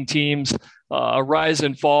upsets. We've seen teams rise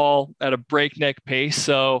and fall at a breakneck pace.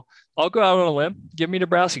 So I'll go out on a limb. Give me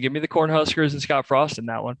Nebraska. Give me the Cornhuskers and Scott Frost in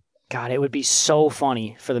that one. God, it would be so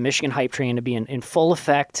funny for the Michigan hype train to be in full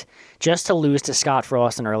effect just to lose to Scott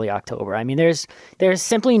Frost in early October. I mean, there's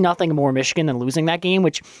simply nothing more Michigan than losing that game,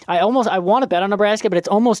 which I want to bet on Nebraska, but it's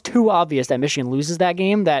almost too obvious that Michigan loses that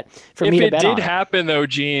game that for me to bet on. If it did happen, though,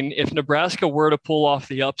 Gene, if Nebraska were to pull off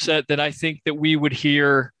the upset, then I think that we would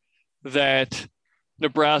hear that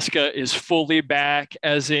Nebraska is fully back,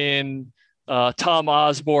 as in Tom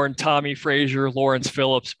Osborne, Tommy Frazier, Lawrence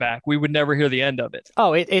Phillips back. We would never hear the end of it.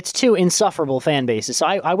 Oh, it's two insufferable fan bases. So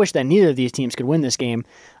I wish that neither of these teams could win this game.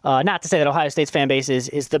 Not to say that Ohio State's fan base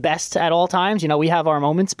is the best at all times. We have our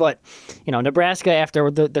moments, but Nebraska,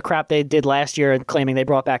 after the crap they did last year and claiming they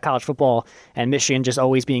brought back college football, and Michigan just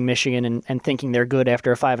always being Michigan and thinking they're good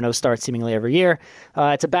after a 5-0 start seemingly every year.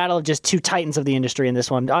 It's a battle of just two titans of the industry in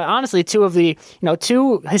this one. Honestly, two of the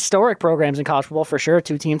two historic programs in college football for sure.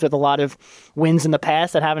 Two teams with a lot of wins in the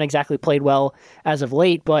past that haven't exactly played well as of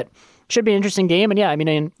late, but should be an interesting game. And yeah, I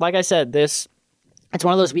mean, like I said, it's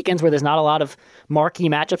one of those weekends where there's not a lot of marquee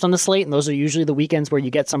matchups on the slate, and those are usually the weekends where you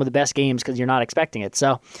get some of the best games because you're not expecting it.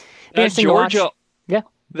 So that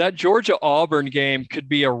Georgia Auburn game could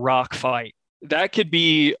be a rock fight. That could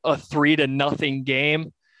be a 3-0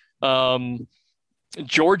 game.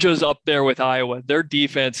 Georgia's up there with Iowa. Their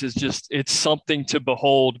defense is it's something to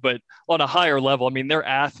behold, but on a higher level. I mean, their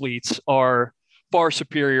athletes are far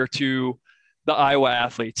superior to the Iowa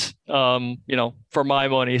athletes, for my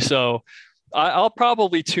money. So I'll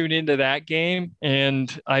probably tune into that game,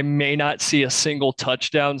 and I may not see a single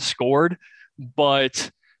touchdown scored, but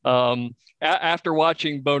after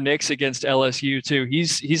watching Bo Nix against LSU too,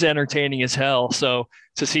 he's entertaining as hell. So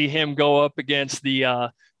to see him go up against the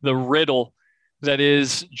riddle that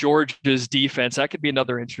is Georgia's defense, that could be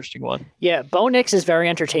another interesting one. Yeah, Bo Nix is very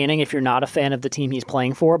entertaining if you're not a fan of the team he's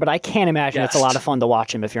playing for, but I can't imagine it's a lot of fun to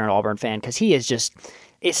watch him if you're an Auburn fan, because he is just...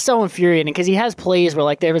 It's so infuriating because he has plays where,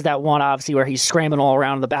 like, there was that one, obviously, where he's scrambling all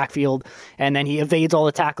around in the backfield and then he evades all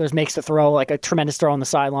the tacklers, makes the throw, like a tremendous throw on the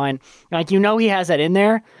sideline. Like, he has that in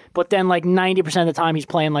there, but then, like, 90% of the time he's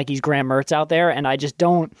playing like he's Graham Mertz out there, and I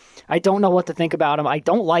don't know what to think about him. I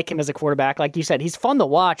don't like him as a quarterback. Like you said, he's fun to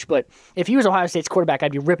watch, but if he was Ohio State's quarterback,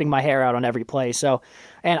 I'd be ripping my hair out on every play. So,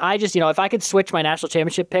 and I just, if I could switch my national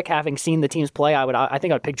championship pick, having seen the teams play, I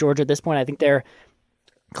think I'd pick Georgia at this point. I think they're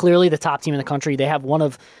clearly the top team in the country. They have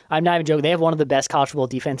I'm not even joking, they have one of the best college football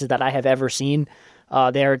defenses that I have ever seen.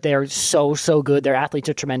 They're so good. Their athletes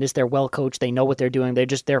are tremendous. They're well coached. They know what they're doing. They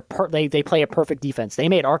play a perfect defense. They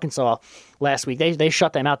made Arkansas last week. They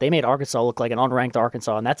shut them out. They made Arkansas look like an unranked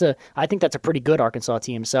Arkansas, and I think that's a pretty good Arkansas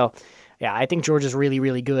team. So yeah, I think Georgia's really,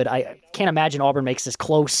 really good. I can't imagine Auburn makes this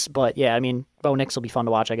close, but yeah, I mean, Bo Nix will be fun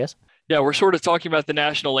to watch, I guess. Yeah, we're sort of talking about the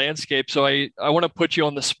national landscape, so I want to put you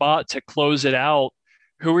on the spot to close it out.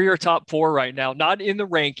 Who are your top 4 right now? Not in the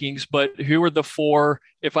rankings, but who are the 4,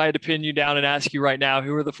 if I had to pin you down and ask you right now,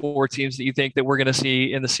 who are the 4 teams that you think that we're going to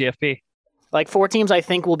see in the CFP? Like 4 teams I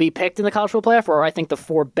think will be picked in the college football playoff, or I think the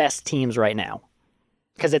 4 best teams right now?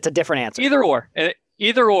 Because it's a different answer. Either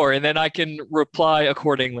or, and then I can reply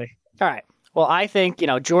accordingly. All right. Well, I think,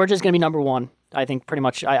 Georgia's going to be number 1. I think pretty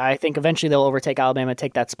much, I think eventually they'll overtake Alabama and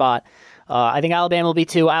take that spot. I think Alabama will be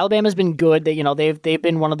 2. Alabama's been good. They've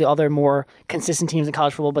been one of the other more consistent teams in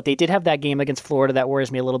college football, but they did have that game against Florida that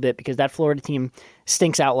worries me a little bit because that Florida team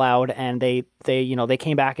stinks out loud, and they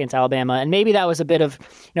came back against Alabama, and maybe that was a bit of,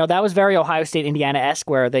 that was very Ohio State Indiana-esque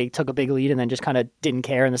where they took a big lead and then just kind of didn't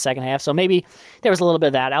care in the second half. So maybe there was a little bit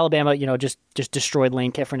of that. Alabama, just destroyed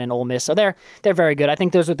Lane Kiffin and Ole Miss, so they're very good. I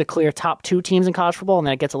think those are the clear top 2 teams in college football, and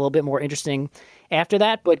then it gets a little bit more interesting after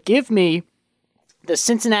that. But give me the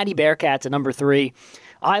Cincinnati Bearcats at number 3.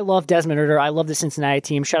 I love Desmond Ridder. I love the Cincinnati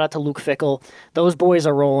team. Shout out to Luke Fickell. Those boys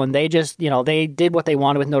are rolling. They just, they did what they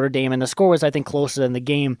wanted with Notre Dame, and the score was, I think, closer than the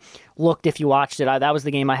game looked if you watched it. That was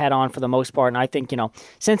the game I had on for the most part, and I think,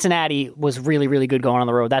 Cincinnati was really, really good going on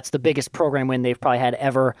the road. That's the biggest program win they've probably had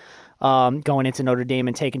ever. going into Notre Dame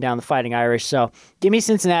and taking down the Fighting Irish. So give me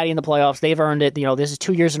Cincinnati in the playoffs. They've earned it. This is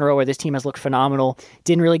 2 years in a row where this team has looked phenomenal.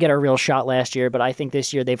 Didn't really get a real shot last year, but I think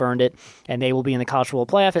this year they've earned it, and they will be in the college football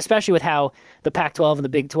playoff, especially with how the Pac-12 and the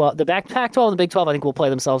Big 12, Pac-12 and the Big 12, I think will play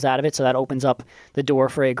themselves out of it. So that opens up the door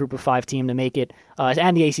for a group of 5 team to make it,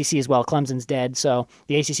 and the ACC as well. Clemson's dead, so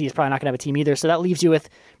the ACC is probably not going to have a team either. So that leaves you with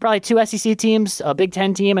probably 2 SEC teams, a Big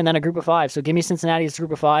 10 team, and then a group of 5. So give me Cincinnati as a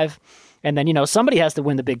group of 5, and then somebody has to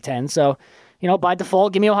win the Big 10. So by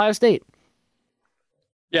default, give me Ohio State.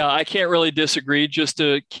 Yeah, I can't really disagree. Just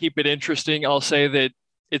to keep it interesting, I'll say that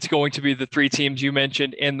it's going to be the 3 teams you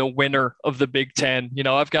mentioned and the winner of the Big 10.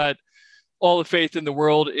 I've got all the faith in the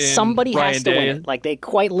world in somebody Ryan has to Day. win it. Like, they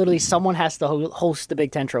quite literally, someone has to host the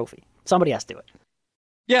Big 10 trophy. Somebody has to do it.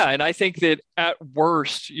 Yeah, and I think that at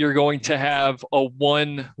worst, you're going to have a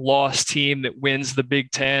 1-loss team that wins the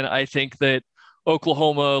Big 10. I think that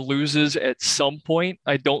Oklahoma loses at some point.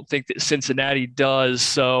 I don't think that Cincinnati does.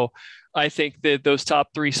 So I think that those top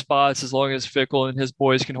 3 spots, as long as Fickell and his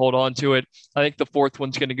boys can hold on to it, I think the 4th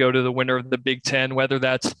one's going to go to the winner of the Big 10, whether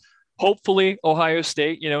that's hopefully Ohio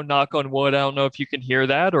State, knock on wood. I don't know if you can hear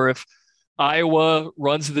that, or if Iowa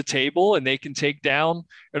runs the table and they can take down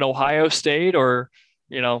an Ohio State, or,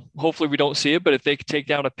 hopefully we don't see it, but if they could take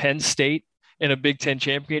down a Penn State in a Big 10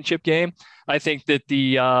 championship game, I think that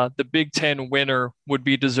the Big 10 winner would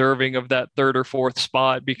be deserving of that 3rd or 4th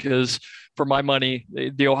spot, because for my money,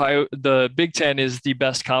 the Big 10 is the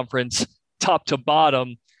best conference top to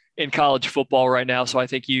bottom in college football right now. So I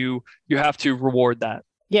think you have to reward that.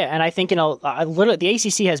 Yeah, and I think, literally the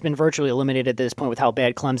ACC has been virtually eliminated at this point with how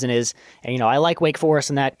bad Clemson is. And, I like Wake Forest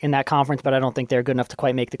in that conference, but I don't think they're good enough to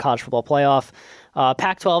quite make the college football playoff.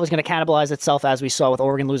 Pac-12 is going to cannibalize itself, as we saw with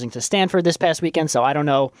Oregon losing to Stanford this past weekend. So I don't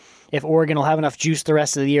know if Oregon will have enough juice the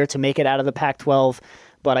rest of the year to make it out of the Pac-12,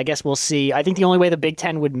 but I guess we'll see. I think the only way the Big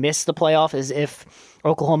Ten would miss the playoff is if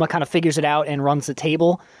Oklahoma kind of figures it out and runs the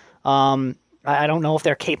table. I don't know if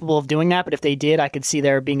they're capable of doing that, but if they did, I could see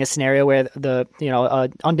there being a scenario where the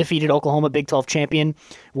undefeated Oklahoma Big 12 champion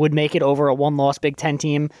would make it over a 1-loss Big 10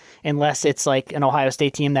 team, unless it's like an Ohio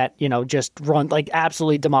State team that just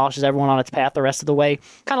absolutely demolishes everyone on its path the rest of the way.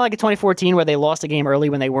 Kind of like in 2014 where they lost a game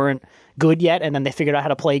early when they weren't good yet, and then they figured out how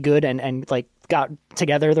to play good and got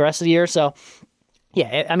together the rest of the year. So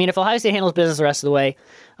yeah, I mean, if Ohio State handles business the rest of the way,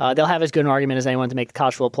 they'll have as good an argument as anyone to make the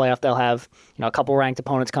college football playoff. They'll have a couple ranked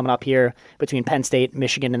opponents coming up here between Penn State,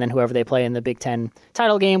 Michigan, and then whoever they play in the Big Ten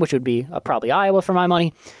title game, which would be probably Iowa for my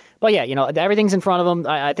money. But yeah, everything's in front of them.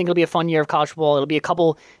 I think it'll be a fun year of college football. It'll be a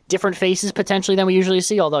couple different faces potentially than we usually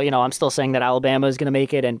see, although, I'm still saying that Alabama is going to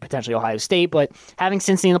make it and potentially Ohio State. But having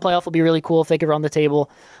Cincinnati in the playoff will be really cool if they could run the table.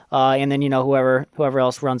 And then, whoever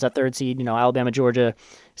else runs that 3rd seed, Alabama, Georgia,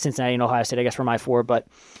 Cincinnati, and Ohio State, I guess, for my 4. But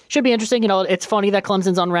should be interesting. It's funny that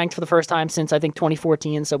Clemson's unranked for the first time since, I think,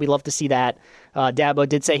 2014, so we'd love to see that. Dabo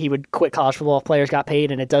did say he would quit college football if players got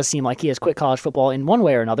paid, and it does seem like he has quit college football in one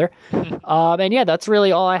way or another. And yeah, that's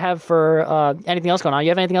really all I have for anything else going on. You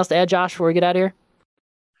have anything else to add, Josh, before we get out of here?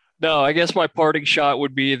 No, I guess my parting shot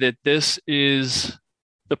would be that this is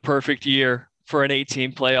the perfect year for an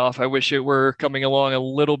 8-team playoff. I wish it were coming along a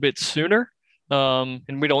little bit sooner.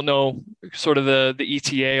 And we don't know sort of the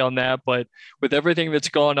ETA on that, but with everything that's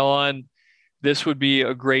gone on, this would be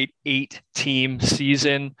a great 8-team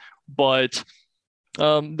season. But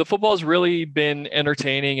the football has really been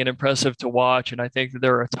entertaining and impressive to watch, and I think that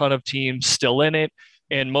there are a ton of teams still in it.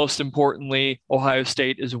 And most importantly, Ohio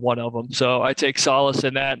State is one of them. So I take solace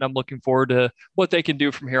in that, and I'm looking forward to what they can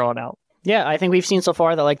do from here on out. Yeah, I think we've seen so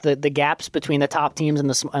far that the gaps between the top teams and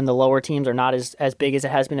the lower teams are not as big as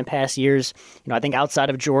it has been in past years. I think outside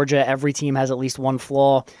of Georgia, every team has at least one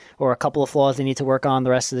flaw or a couple of flaws they need to work on the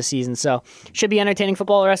rest of the season. So should be entertaining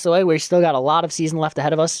football the rest of the way. We've still got a lot of season left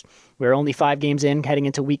ahead of us. We're only 5 games in, heading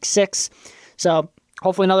into week 6. So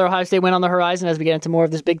hopefully another Ohio State win on the horizon as we get into more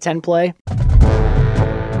of this Big Ten play.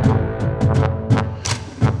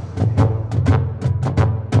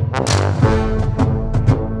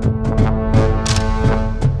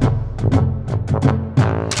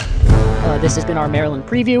 This has been our Maryland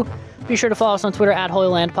preview. Be sure to follow us on Twitter at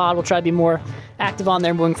HolyLandPod. We'll try to be more active on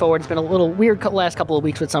there moving forward. It's been a little weird last couple of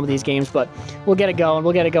weeks with some of these games, but we'll get it going.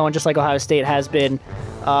 We'll get it going just like Ohio State has been.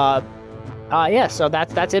 So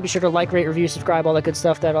that's it. Be sure to like, rate, review, subscribe, all that good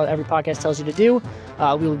stuff that every podcast tells you to do.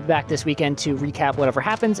 We will be back this weekend to recap whatever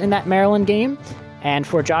happens in that Maryland game. And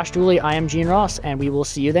for Josh Dooley, I am Gene Ross, and we will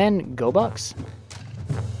see you then. Go Bucks.